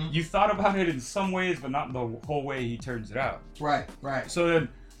 Mm-hmm. You thought about it in some ways, but not the whole way he turns it out. Right. So then,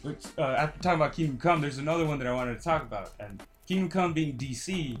 after talking about Kingdom Come, there's another one that I wanted to talk about. And Kingdom Come being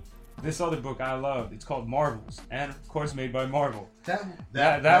DC, this other book I loved. It's called Marvels, and of course made by Marvel.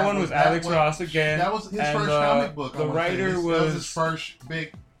 That one was Alex Ross again. That was his first comic book. The writer was his first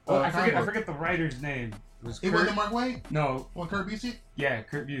big. I forget the writer's name. It wasn't Mark Waid? No. What, Kurt Busiek? Yeah,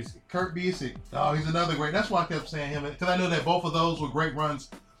 Kurt Busiek. Kurt Busiek. Oh, he's another great. That's why I kept saying him because I know that both of those were great runs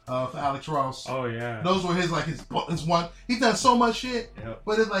for Alex Ross. Oh yeah. Those were his one. He's done so much shit,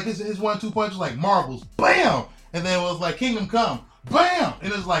 but it's like his 1-2 punches like marbles, bam, and then it was like Kingdom Come, bam,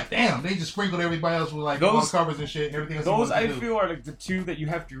 and it's like damn. They just sprinkled everybody else with like those covers and shit and everything else. Those I feel are like the two that you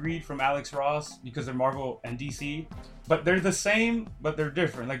have to read from Alex Ross because they're Marvel and DC, but they're the same, but they're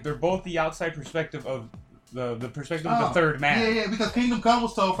different. Like they're both the outside perspective of. The perspective of the third man. Yeah, because Kingdom Come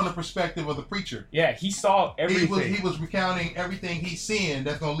was told from the perspective of the preacher. Yeah, he saw everything. He was recounting everything he's seeing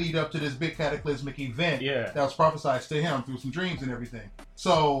that's going to lead up to this big cataclysmic event that was prophesied to him through some dreams and everything.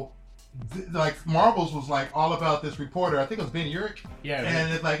 So, like, Marvels was like all about this reporter. I think it was Ben Urich. Yeah.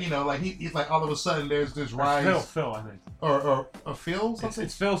 And it's like, he's like all of a sudden there's this rise. Phil, I think. Or Phil something?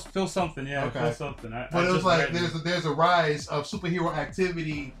 It's Phil something, yeah. Okay. Phil something. But it was like there's a rise of superhero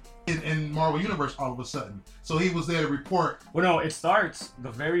activity in Marvel Universe all of a sudden. So he was there to report. Well, no, it starts,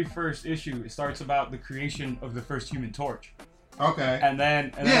 the very first issue, it starts about the creation of the first Human Torch. Okay. And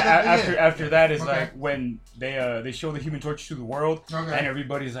then after that is like when they show the Human Torch to the world, and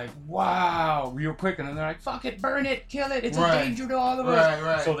everybody's like, wow, real quick, and then they're like, fuck it, burn it, kill it, it's a danger to all of us.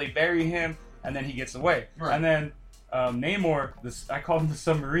 Right. So they bury him, and then he gets away. Right. And then Namor, I call him the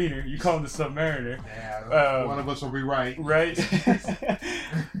Submariner, you call him the Submariner. Yeah, one of us will be right. Right.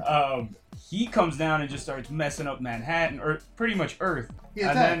 He comes down and just starts messing up Manhattan, or pretty much Earth. He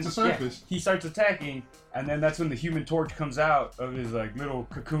attacks the surface. He starts attacking, and then that's when the Human Torch comes out of his like little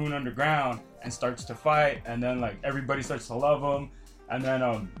cocoon underground and starts to fight, and then like everybody starts to love him, and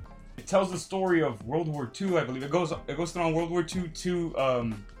then it tells the story of World War II, I believe. It goes through World War II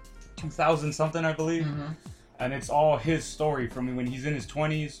to 2000 something, I believe. Mm-hmm. And it's all his story from when he's in his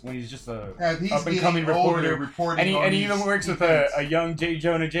 20s, when he's just a up-and-coming reporter. And he even works with a young J.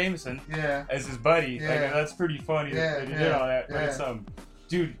 Jonah Jameson as his buddy. Yeah. Like, that's pretty funny that he did all that. But it's,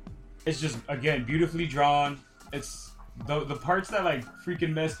 dude, it's just, again, beautifully drawn. It's the parts that, like,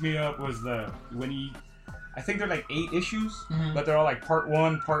 freaking messed me up was when he I think they're like 8 issues, but they're all like part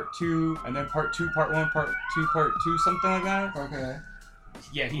 1, part 2, and then part 2, part 1, part 2, part 2, something like that. Okay.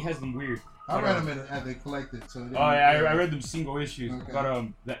 Yeah, he has them weird. I read them as they collected. So I read them single issues. Okay. But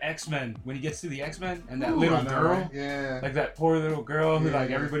the X-Men, when he gets to the X-Men and that little girl, like that poor little girl who like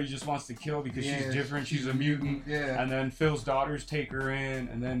everybody just wants to kill because she's different, she's a mutant. Yeah. And then Phil's daughters take her in,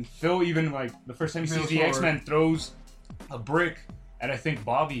 and then Phil even like the first time he sees the X-Men throws a brick. And I think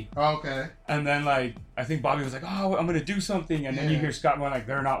Bobby. Okay. And then like I think Bobby was like, "Oh, I'm gonna do something," and then you hear Scott going like,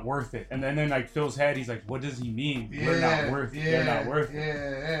 "They're not worth it." And then like Phil's head, he's like, "What does he mean? We're not worth it. They're not worth it."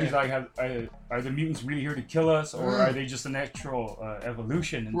 Yeah. He's like, "Are the mutants really here to kill us, or are they just a natural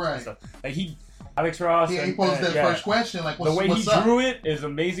evolution and stuff?" Like Alex Ross. Yeah, he posed that first question. Like, what's the way what's he drew it is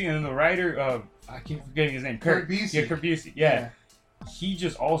amazing, and then the writer, I keep forgetting his name, Kurt Busiek. Yeah, Kurt Busiek. Yeah. He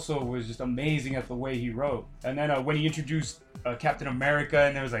just also was just amazing at the way he wrote. And then when he introduced Captain America,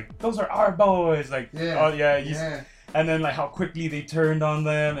 and it was like, those are our boys. Like, and then like how quickly they turned on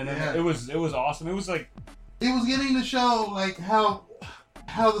them, and then it was awesome. It was like it was getting to show like how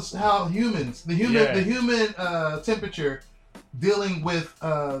humans the human temperature dealing with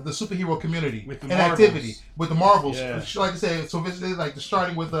the superhero community with the and Marvels. Activity with the Marvels. Like I said, so it's like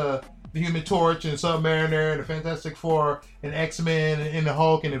starting with the Human Torch and Submariner and the Fantastic Four and X-Men and the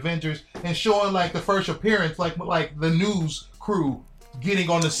Hulk and Avengers, and showing like the first appearance, like the news crew getting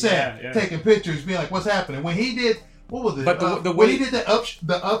on the set, taking pictures, being like, "What's happening?" When he did, what was it? But the when he did the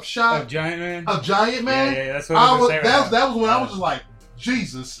upshot of Giant Man, yeah, that's what I was saying. That was when I was just like,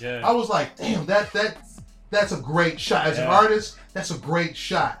 Jesus. Yeah. I was like, damn, that's a great shot. As an artist, that's a great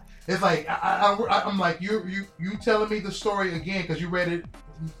shot. It's like I'm like you telling me the story again because you read it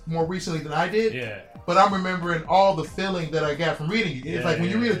more recently than I did. Yeah. But I'm remembering all the feeling that I got from reading it. It's like when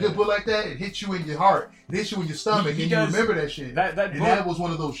you read a good book like that, it hits you in your heart, it hits you in your stomach, and you remember that shit. That was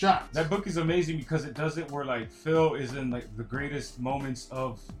one of those shots. That book is amazing because it does it where like Phil is in like the greatest moments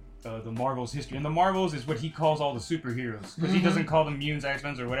of the Marvel's history, and the Marvels is what he calls all the superheroes because he doesn't call them mutants,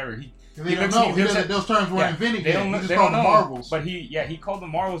 X-Men, or whatever. Those terms weren't invented yet. He just called them Marvels. But he called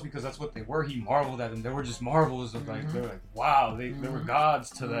them Marvels because that's what they were. He marveled at them. They were just marvels of like they were like wow, they were gods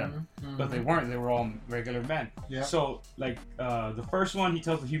to them, but they weren't. They were all regular men. Yeah. So like the first one, he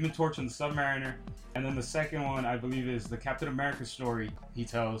tells the Human Torch and the Submariner, and then the second one I believe is the Captain America story he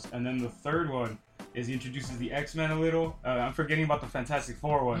tells, and then the third one is he introduces the X-Men a little. I'm forgetting about the Fantastic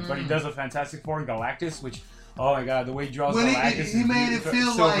Four one, but he does a Fantastic Four in Galactus, which, oh my god, the way he draws Galactus. He made it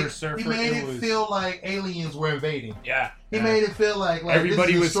feel like aliens were invading. Yeah. He made it feel like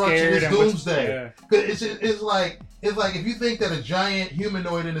everybody was scared. It's doomsday. It's like if you think that a giant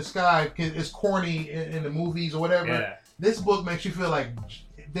humanoid in the sky is corny in the movies or whatever, this book makes you feel like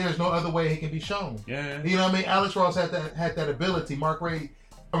there's no other way it can be shown. Yeah. You know what I mean? Alex Ross had that ability. Mark Waid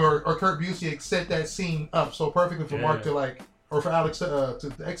or Kurt Busiek set that scene up so perfectly for Mark to or for Alex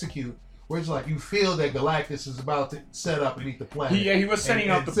to execute. Where it's like you feel that Galactus is about to set up and eat the planet. He was setting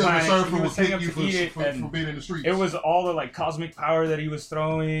up the planet. He was setting up to eat it for being in the streets. It was all the like cosmic power that he was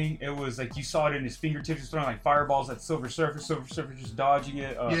throwing. It was like you saw it in his fingertips. He was throwing like fireballs at Silver Surfer. Silver Surfer just dodging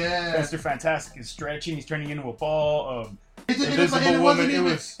it. Mr. Fantastic is stretching. He's turning into a ball. It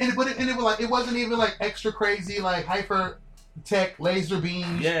wasn't even like extra crazy like hyper tech laser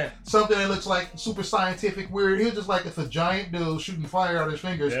beams, something that looks like super scientific weird. He was just like it's a giant dude shooting fire out of his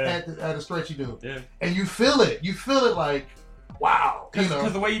fingers at a stretchy dude, and you feel it like wow,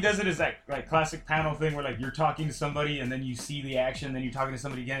 because the way he does it is that like classic panel thing where like you're talking to somebody and then you see the action, then you're talking to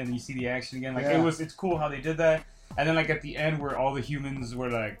somebody again and then you see the action again. Like it's cool how they did that. And then like at the end where all the humans were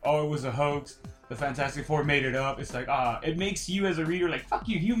like, oh, it was a hoax. The Fantastic Four made it up. It's like, it makes you as a reader like, fuck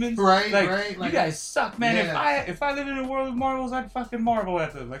you humans. Right. You guys suck, man. If I lived in a world of Marvels, I'd fucking marvel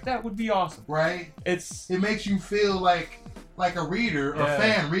at them. Like that would be awesome. Right. It makes you feel like a reader or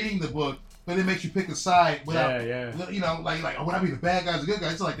fan reading the book, but it makes you pick a side without you know, like would I be the bad guys or the good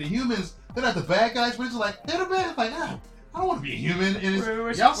guys? It's like the humans, they're not the bad guys, but it's like they're the bad. Like, I don't want to be a human. And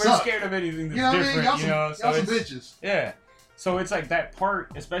we're suck. Scared of anything that's different. Y'all some bitches. Yeah. So it's like that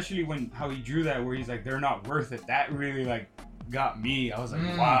part, especially how he drew that, where he's like, they're not worth it. That really like got me. I was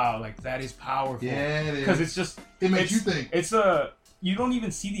like, wow, like that is powerful. Yeah, it is. Because it makes you think. You don't even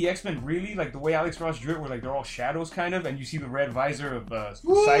see the X-Men really, like the way Alex Ross drew it, where like they're all shadows kind of, and you see the red visor of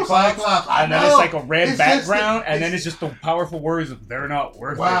Cyclops, and then it's like a red background, and then it's just the powerful words of "they're not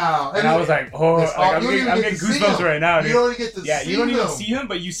worth it." And I was like, oh, like, I'm getting goosebumps right now. Dude. You don't even get to see him. You don't even see him,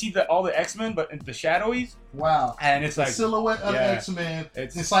 but you see all the X-Men, but the shadowies. Wow. And it's like silhouette of X-Men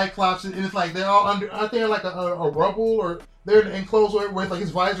and Cyclops, and it's like they're all under. Aren't they like a rubble or they're in clothes where like his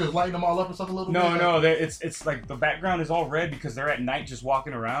visor is lighting them all up or something a little bit? No, it's like the background is all red because they're at night just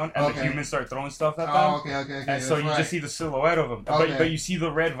walking around and the humans start throwing stuff at them. Oh, okay. And so you just see the silhouette of them. But you see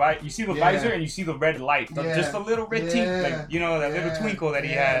the red visor and you see the red light. Just a little red teeth, like, you know, that little twinkle that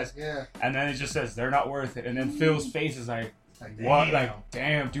he has. Yeah. And then it just says, they're not worth it. And then Phil's face is like, what? Damn. Like,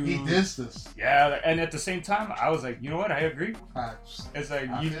 damn, dude. He dissed us. Yeah, and at the same time, I was like, you know what? I agree. It's like,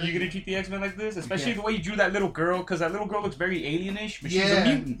 you gonna treat the X-Men like this? Especially the way you drew that little girl, because that little girl looks very alienish, but she's a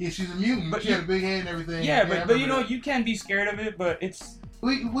mutant. Yeah, she's a mutant. But she had a big head and everything. Yeah, but you know, you can be scared of it, but it's...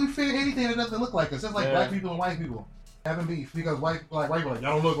 We fear anything that doesn't look like us. It's like black people and white people having beef, because white people like, y'all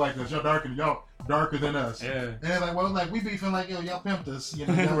don't look like us. Y'all darker than us. Yeah. And they're like, well, like, we beefing like, yo, y'all pimped us. You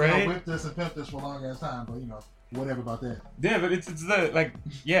know, y'all whipped us and pimped us for a long ass time, but, you know. Whatever about that. Yeah, but it's the like,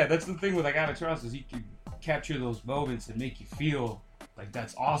 yeah, that's the thing with like Alex Ross is he can capture those moments and make you feel like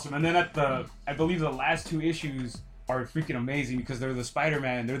that's awesome. And then I believe the last 2 issues are freaking amazing because they're the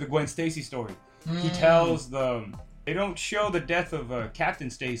Spider-Man, they're the Gwen Stacy story. He tells they don't show the death of Captain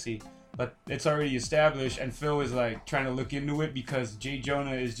Stacy, but it's already established, and Phil is like trying to look into it because J.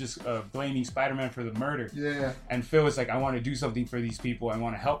 Jonah is just blaming Spider-Man for the murder. Yeah. And Phil is like, I want to do something for these people. I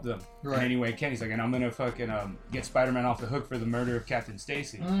want to help them. Right. And anyway, Kenny's like, and I'm gonna fucking get Spider-Man off the hook for the murder of Captain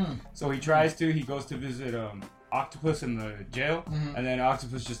Stacy. So he tries to. He goes to visit Octopus in the jail, and then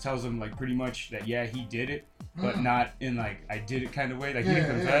Octopus just tells him like pretty much that he did it, but not in like I did it kind of way. Like he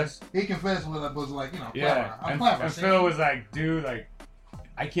didn't confess. He confessed when it was like, you know, clever. And Phil was like, dude, like,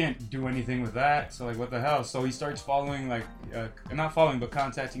 I can't do anything with that, so like what the hell? So he starts following like not following but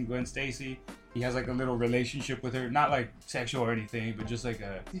contacting Gwen Stacy. He has like a little relationship with her, not like sexual or anything, but just like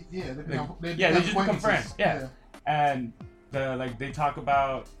they just become friends. Yeah. And they talk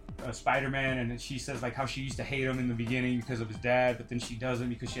about Spider-Man, and she says like how she used to hate him in the beginning because of his dad, but then she doesn't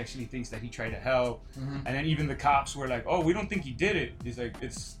because she actually thinks that he tried to help. And then even the cops were like, oh, we don't think he did it. He's like,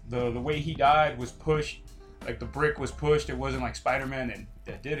 it's the way he died was pushed. Like the brick was pushed. It wasn't like Spider-Man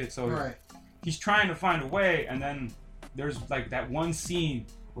that did it. So he's trying to find a way. And then there's like that one scene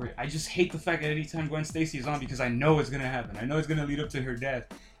where I just hate the fact that anytime Gwen Stacy is on, because I know it's gonna happen. I know it's gonna lead up to her death.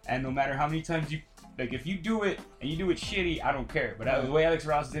 And no matter how many times you like, if you do it and you do it shitty, I don't care. But the way Alex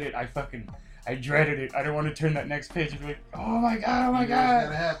Ross did it, I dreaded it. I didn't want to turn that next page and be like, oh my god. It's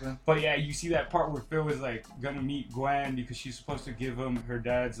gonna happen. But yeah, you see that part where Phil is like gonna meet Gwen because she's supposed to give him her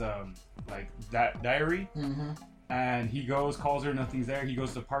dad's that diary. And he goes, calls her, nothing's there. He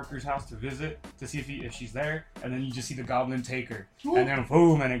goes to Parker's house to visit to see if she's there, and then you just see the Goblin take her. Ooh. And then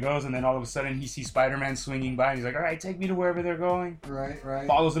boom, and it goes, and then all of a sudden he sees Spider-Man swinging by, and he's like, all right, take me to wherever they're going. Right.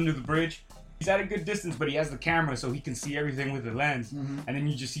 Follows him to the bridge. He's at a good distance, but he has the camera so he can see everything with the lens. And then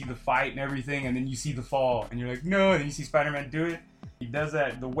you just see the fight and everything, and then you see the fall, and you're like, no, and then you see Spider-Man do it. He does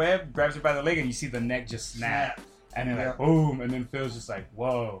that, the web, grabs her by the leg, and you see the neck just snap. And then like, boom, and then Phil's just like,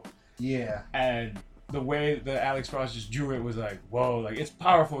 whoa. Yeah. And the way that Alex Ross just drew it was like, whoa, like, it's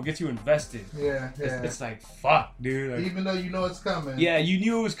powerful, it gets you invested. Yeah. It's like, fuck, dude. Like, even though you know it's coming. Yeah, you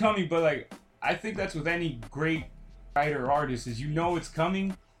knew it was coming, but like, I think that's with any great writer or artist, is you know it's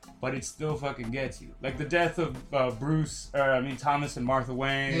coming, but it still fucking gets you. Like the death of Thomas and Martha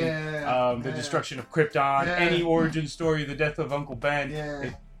Wayne, the destruction of Krypton, any origin story, the death of Uncle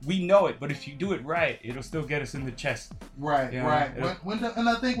Ben. We know it, but if you do it right, it'll still get us in the chest. Right, you know? Right. And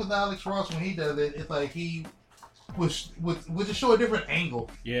I think with Alex Ross, when he does it, it's like he was just show a different angle.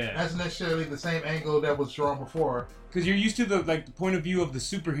 Yeah. That's necessarily the same angle that was drawn before. Because you're used to the point of view of the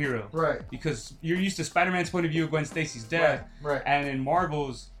superhero. Right. Because you're used to Spider-Man's point of view of Gwen Stacy's death. Right. And in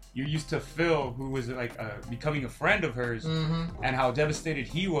Marvel's, you're used to Phil, who was like becoming a friend of hers, and how devastated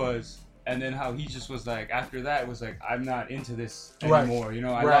he was. And then how he just was like, after that, was like, I'm not into this anymore. Right. You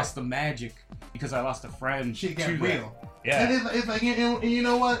know, I lost the magic because I lost a friend. Shit got real. Yeah. And it's like, and you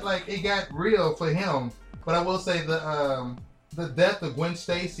know what? Like, it got real for him. But I will say the death of Gwen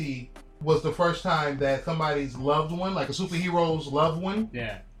Stacy was the first time that somebody's loved one, like a superhero's loved one,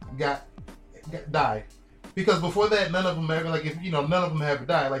 died. Because before that, none of them ever, like, none of them ever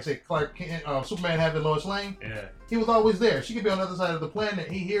died. Like, say, Superman having Lois Lane. Yeah. He was always there. She could be on the other side of the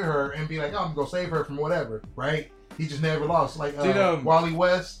planet. He'd hear her and be like, oh, I'm going to go save her from whatever, right? He just never lost. Like, Wally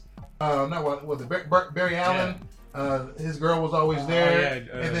West, not Wally, was it Barry Allen? Yeah. His girl was always there.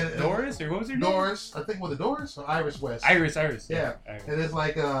 And then Doris, or what was her name? Doris, I think, was it Doris or Iris West? Iris. Yeah. Iris. And it's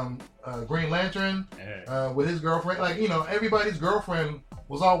like Green Lantern with his girlfriend. Like, everybody's girlfriend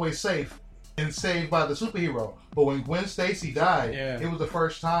was always safe and saved by the superhero. But when Gwen Stacy died, it was the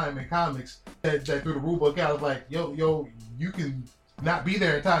first time in comics that threw the rule book out. It was like, yo, you can not be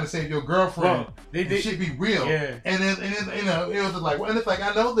there in time to save your girlfriend. Well, it should be real. Yeah. And then it was like, and it's like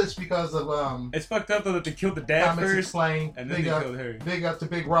I know this because of It's fucked up though that they killed the dad Comics first, Explained, and then they killed her. Big up to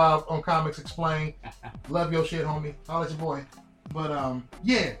Big Rob on Comics Explained. Love your shit, homie. I'll let your boy. But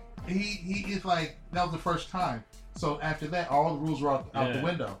yeah, he is like that was the first time. So after that, all the rules were out the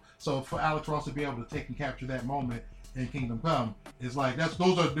window. So for Alex Ross to be able to take and capture that moment in Kingdom Come, it's like that's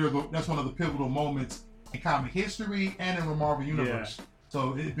one of the pivotal moments in comic history and in the Marvel universe. Yeah.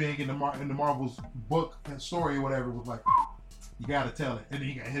 So it being in the Marvel's book and story or whatever was like, you gotta tell it, and then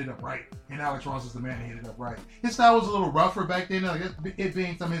you gotta hit it up right. And Alex Ross is the man to hit it up right. His style was a little rougher back then, like it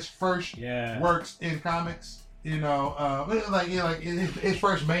being some of his first works in comics. You know, his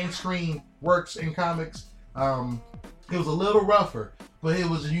first mainstream works in comics. It was a little rougher, but it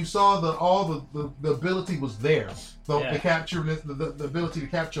was you saw the ability was there. The capture the ability to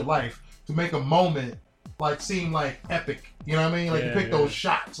capture life, to make a moment like seem like epic. You know what I mean? Like to pick those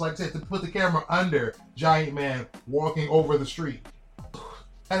shots, like I said, to put the camera under Giant Man walking over the street.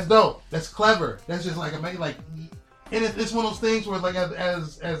 That's dope. That's clever. That's just like amazing. Like, and it's one of those things where like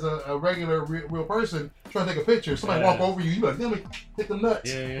as a regular real person trying to take a picture, somebody walk over you, you like, let me hit the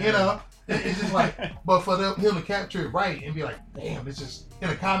nuts. You know? It's just like, but for him to capture it right and be like, damn, it's just in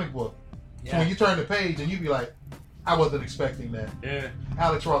a comic book. So when you turn the page and you be like, I wasn't expecting that. Yeah.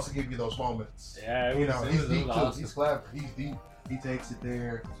 Alex Ross will give you those moments. Yeah, he's deep too. Awesome. He's clever. He's deep. He takes it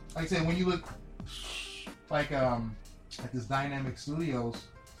there. Like I said, when you look like at this Dynamic Studios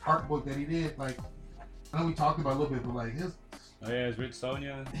art book that he did, like I know we talked about it a little bit, but like his. Oh yeah, his Red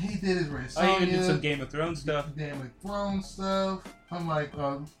Sonja. He did his Red Sonja. Oh, he even did some Game of Thrones stuff. I'm like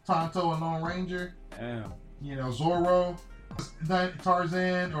Tonto and Lone Ranger. Damn. You know, Zorro,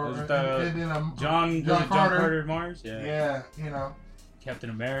 Tarzan, or and then John Carter Mars. Yeah. Yeah, you know.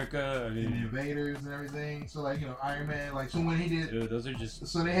 Captain America. And the Invaders and everything. So like, you know, Iron Man. Like, so when he did. Dude, those are just.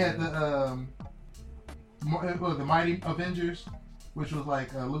 So they had the Mighty Avengers. Which was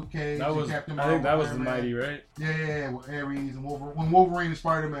like Luke Cage and Captain Marvel. I think that was the Mighty, right? Yeah. With Ares and Wolverine. When Wolverine and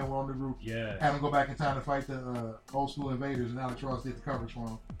Spider-Man were on the group. Yeah. Had them go back in time to fight the old school invaders, and Alex Ross did the coverage for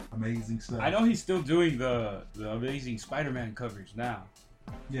them. Amazing stuff. I know he's still doing the Amazing Spider-Man coverage now.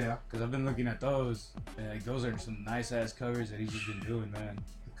 Yeah. Because I've been looking at those, and like those are some nice ass covers that he's just been doing, man.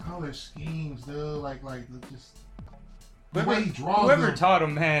 The color schemes, dude, like just the way he draws. Whoever taught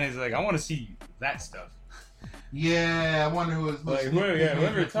him, man, is like, I want to see that stuff. Yeah, I wonder who is. Like,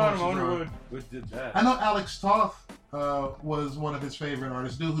 whoever taught him, I wonder what did that. I know Alex Toth was one of his favorite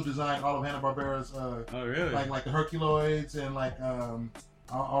artists. Dude who designed all of Hanna-Barbera's. Oh really? Like the Herculoids and like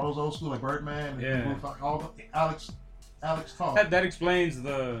all those old school like Birdman. And all the Alex Toth. That explains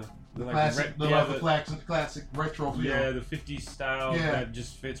the classic retro feel. Yeah, the 50s style that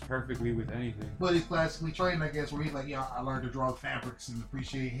just fits perfectly with anything. But he's classically trained, I guess, where he's like, I learned to draw fabrics and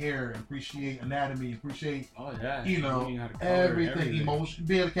appreciate hair and appreciate anatomy, appreciate everything, emotion,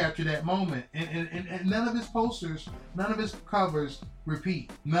 be able to capture that moment. And none of his posters, none of his covers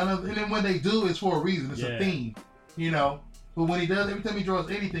repeat. And then when they do, it's for a reason. It's a theme, you know. But when he does, every time he draws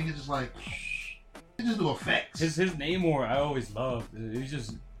anything, it's just like, it just do effects. His Namor, I always loved. He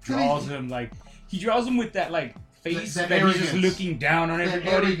just draws him like he draws him with that like face that he's just looking down on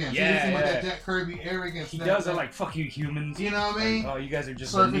everybody. With that Jack Kirby arrogance. He does it like fuck you humans. You know what I mean? Like, oh, you guys are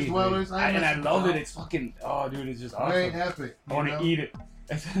just surface dwellers. I love it. It's fucking dude, it's just awesome. Very epic. I want to eat it.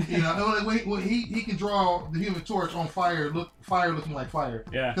 You know, when he can draw the Human Torch on fire looking like fire.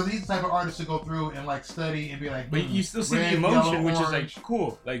 Yeah. Because he's the type of artist to go through and like study and be like. But you still see the emotion, which is like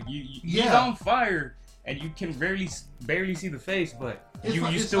cool. Like he's on fire. And you can barely see the face, but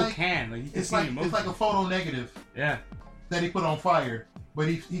you still can. Like, you can see the emotion. It's like a photo negative. Yeah. That he put on fire, but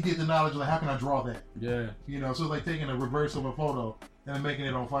he did the knowledge of like, how can I draw that? Yeah. You know, so it's like taking a reverse of a photo and then making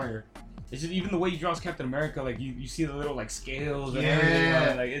it on fire. It's just even the way he draws Captain America, like you see the little like scales and everything.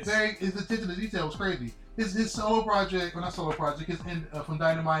 Right? Like his attention to detail was crazy. His solo project, or not solo project, from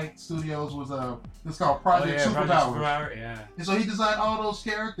Dynamite Studios was it's called Project Superpower. Yeah. And so he designed all those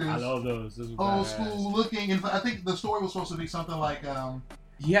characters. I love those. Old school looking, and I think the story was supposed to be something like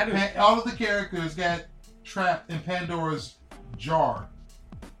he had all of the characters got trapped in Pandora's jar.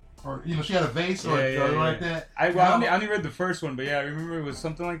 Or, you know, she had a vase or like that. I only read the first one, but yeah, I remember it was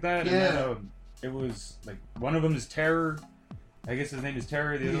something like that. Yeah. And then, it was like one of them is Terror. I guess his name is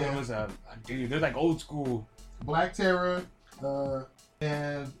Terror. The other one was dude. They're like old school. Black Terror,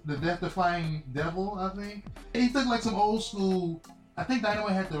 and the Death-Defying Devil. I think he took like some old school. I think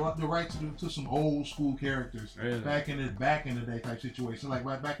Dynamite had the right to some old school characters back in the day type situation. Like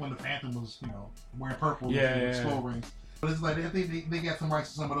right back when the Phantom was wearing purple with skull rings. But it's like I think they got some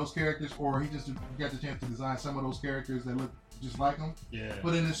rights to some of those characters, or he just got the chance to design some of those characters that look just like him. Yeah.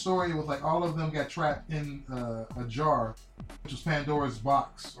 But in the story, it was like all of them got trapped in a jar, which was Pandora's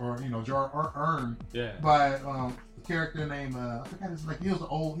box, or jar or urn. Yeah. By a character named I forgot his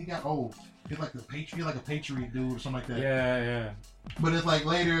he got old. He's like a patriot dude or something like that. Yeah. But it's like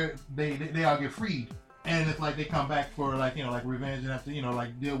later they all get freed, and it's like they come back for like revenge and have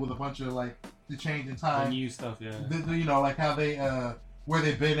to deal with a bunch of the change in time. The new stuff, yeah. Like how they where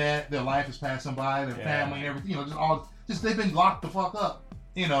they've been at, their life is passing by, their family and everything. Just they've been locked the fuck up,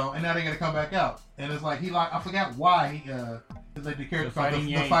 and now they gotta come back out. And it's like I forgot why he the character the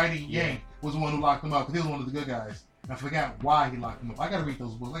fighting Yank was the one who locked them up, because he was one of the good guys. I forgot why he locked them up. I gotta read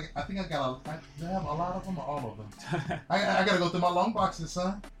those books. I think I have a lot of them or all of them. I gotta go through my long boxes,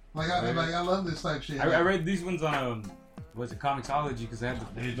 son. I love this type shit. I read these ones on Comixology, because they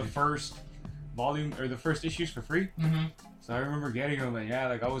had the first volume or the first issues for free. Mm-hmm. So I remember getting them, and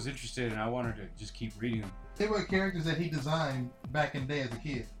I was interested, and I wanted to just keep reading them. They were characters that he designed back in the day as a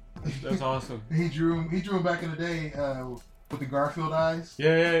kid. That's awesome. He drew them back in the day with the Garfield eyes.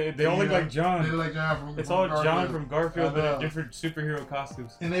 Yeah. They all look like John. They look like John from. It's all Garfield. John from Garfield, but in different superhero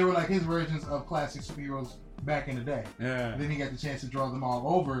costumes. And they were like his versions of classic superheroes back in the day. Yeah. And then he got the chance to draw them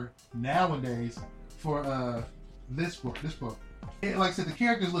all over nowadays for this book. Like I said, the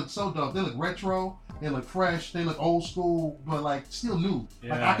characters look so dope. They look retro. They look fresh. They look old school, but still new.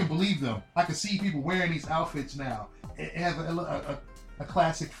 Yeah. I can believe them. I can see people wearing these outfits now. It has a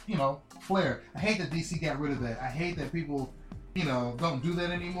classic, flair. I hate that DC got rid of that. I hate that people, don't do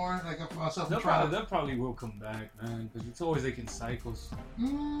that anymore. Like for myself, they'll probably will come back, man, because it's always in cycles.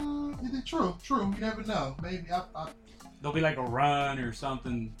 True. You never know. Maybe there'll be like a run or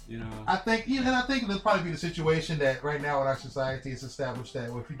something, I think there'll probably be the situation that right now in our society it's established that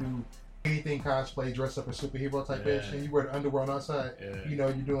if you do anything cosplay, dress up a superhero type ish, and you wear the underwear on the outside,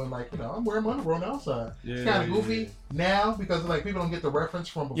 you're doing I'm wearing my underwear on the outside. It's kind of goofy now because people don't get the reference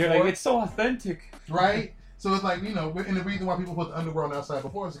from before. Yeah, it's so authentic, right? So it's and the reason why people put the underwear on the outside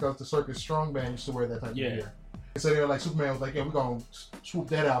before is because the circus strongman used to wear that type of gear. And so they were like, Superman was like, we're gonna swoop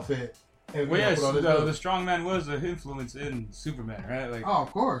that outfit. And the strongman was an influence in Superman, right? Oh,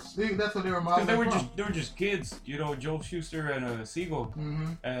 of course. That's what they were modeling. Because they were just kids, Joel Schuster and Siegel,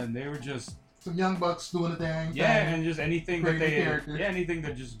 and they were just some young bucks doing a thing. And just anything anything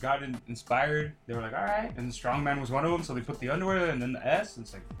that just got inspired. They were like, all right, and the strongman was one of them, so they put the underwear and then the S, and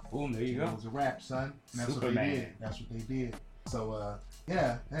it's like, boom, there you go. It was a rap, son. And that's Superman. What they did. That's what they did. So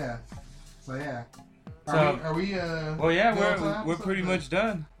yeah. So yeah. Are we well, yeah, we're pretty much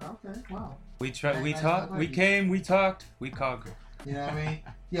done. Okay, wow. We talked, we came, we talked, we conquered. You know what I mean?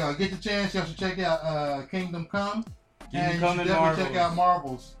 Yeah, get the chance, you should check out Kingdom Come. And you should definitely check out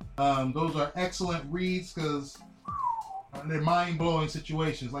Marvels. Those are excellent reads because they're mind-blowing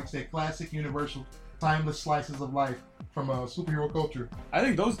situations. Like I said, classic, universal, timeless slices of life from superhero culture. I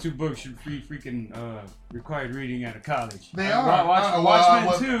think those two books should be freaking required reading at a college. They are.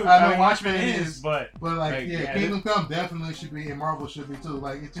 Watchmen too. I know Watchmen is, but Kingdom Come definitely should be, and Marvel should be too.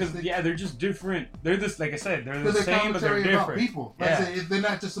 It's just they're just different. They're just like I said, they're the same, but they're different. About people. Like I said, they're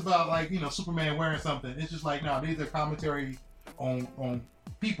not just about Superman wearing something. It's just these are commentary on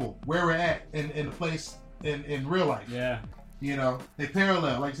people, where we're at in the place in real life. Yeah. They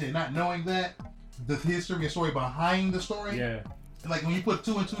parallel. Like I said, not knowing that. The history and story behind the story. Yeah. When you put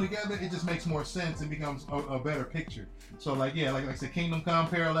 2 and 2 together, it just makes more sense and becomes a better picture. So like I said, Kingdom Come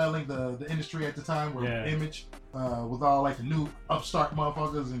paralleling the industry at the time where Image was all the new upstart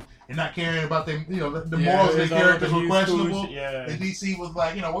motherfuckers and not caring about them, the morals of the characters were questionable. And DC was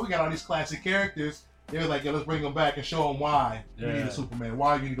like, we got all these classic characters. They were like, let's bring them back and show them why you need a Superman,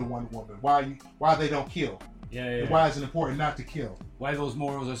 why you need a Wonder Woman, why they don't kill. Yeah. Why is it important not to kill? Why those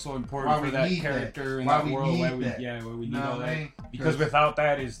morals are so important for that character and that world? Why we need all that? Because without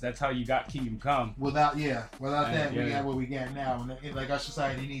that's how you got Kingdom Come. Without that, we got what we got now. And our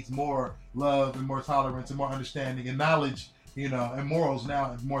society needs more love and more tolerance and more understanding and knowledge, and morals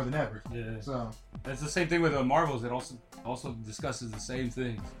now more than ever. Yeah. So that's the same thing with Marvels. It also discusses the same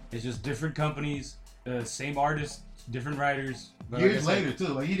thing. It's just different companies, same artists, different writers. Years later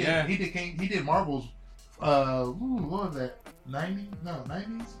too. He did Marvels. What was that? 90s? No,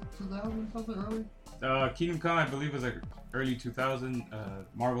 90s? 2000? Something early? Kingdom Come, I believe, was early 2000.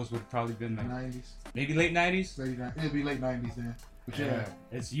 Marvels would have probably been 90s. Maybe late 90s? It'd be late 90s then. But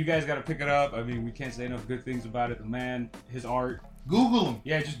it's you guys got to pick it up. I mean, we can't say enough good things about it. The man, his art. Google him.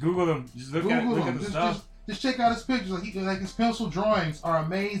 Yeah, just Google him. Just look at the stuff. Just check out his pictures. His pencil drawings are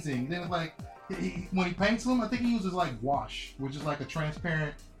amazing. Then when he paints them, I think he uses wash, which is a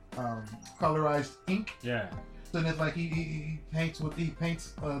transparent colorized ink. Yeah. And it's like he paints the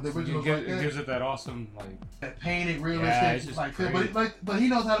original. It gives it that awesome that painted realistic but he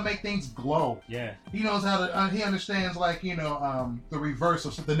knows how to make things glow. Yeah. He knows how to. He understands the reverse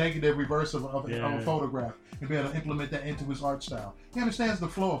of the negative reverse of a photograph and be able to implement that into his art style. He understands the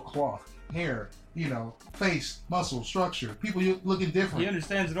flow of cloth, hair, face, muscle, structure, people looking different. He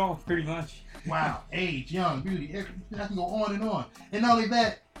understands it all pretty much. Wow, age, young, beauty, I can go on and on. And not only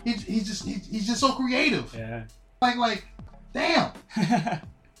that, he's just so creative. Yeah. Like, damn.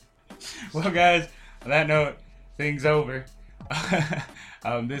 Well, guys, on that note, things over.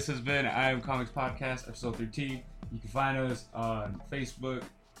 This has been I Am Comics Podcast, episode 13. You can find us on Facebook.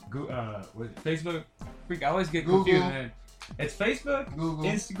 Facebook? Freak, I always get confused, man. It's Facebook, Google,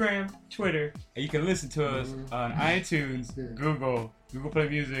 Instagram, Twitter, and you can listen to us on iTunes, Google Play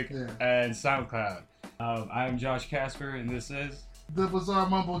Music, and SoundCloud. I am Josh Casper, and this is The Bizarre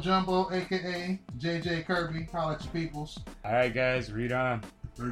Mumbo Jumbo, aka JJ Kirby. Holla at your peoples. Alright, guys, read on.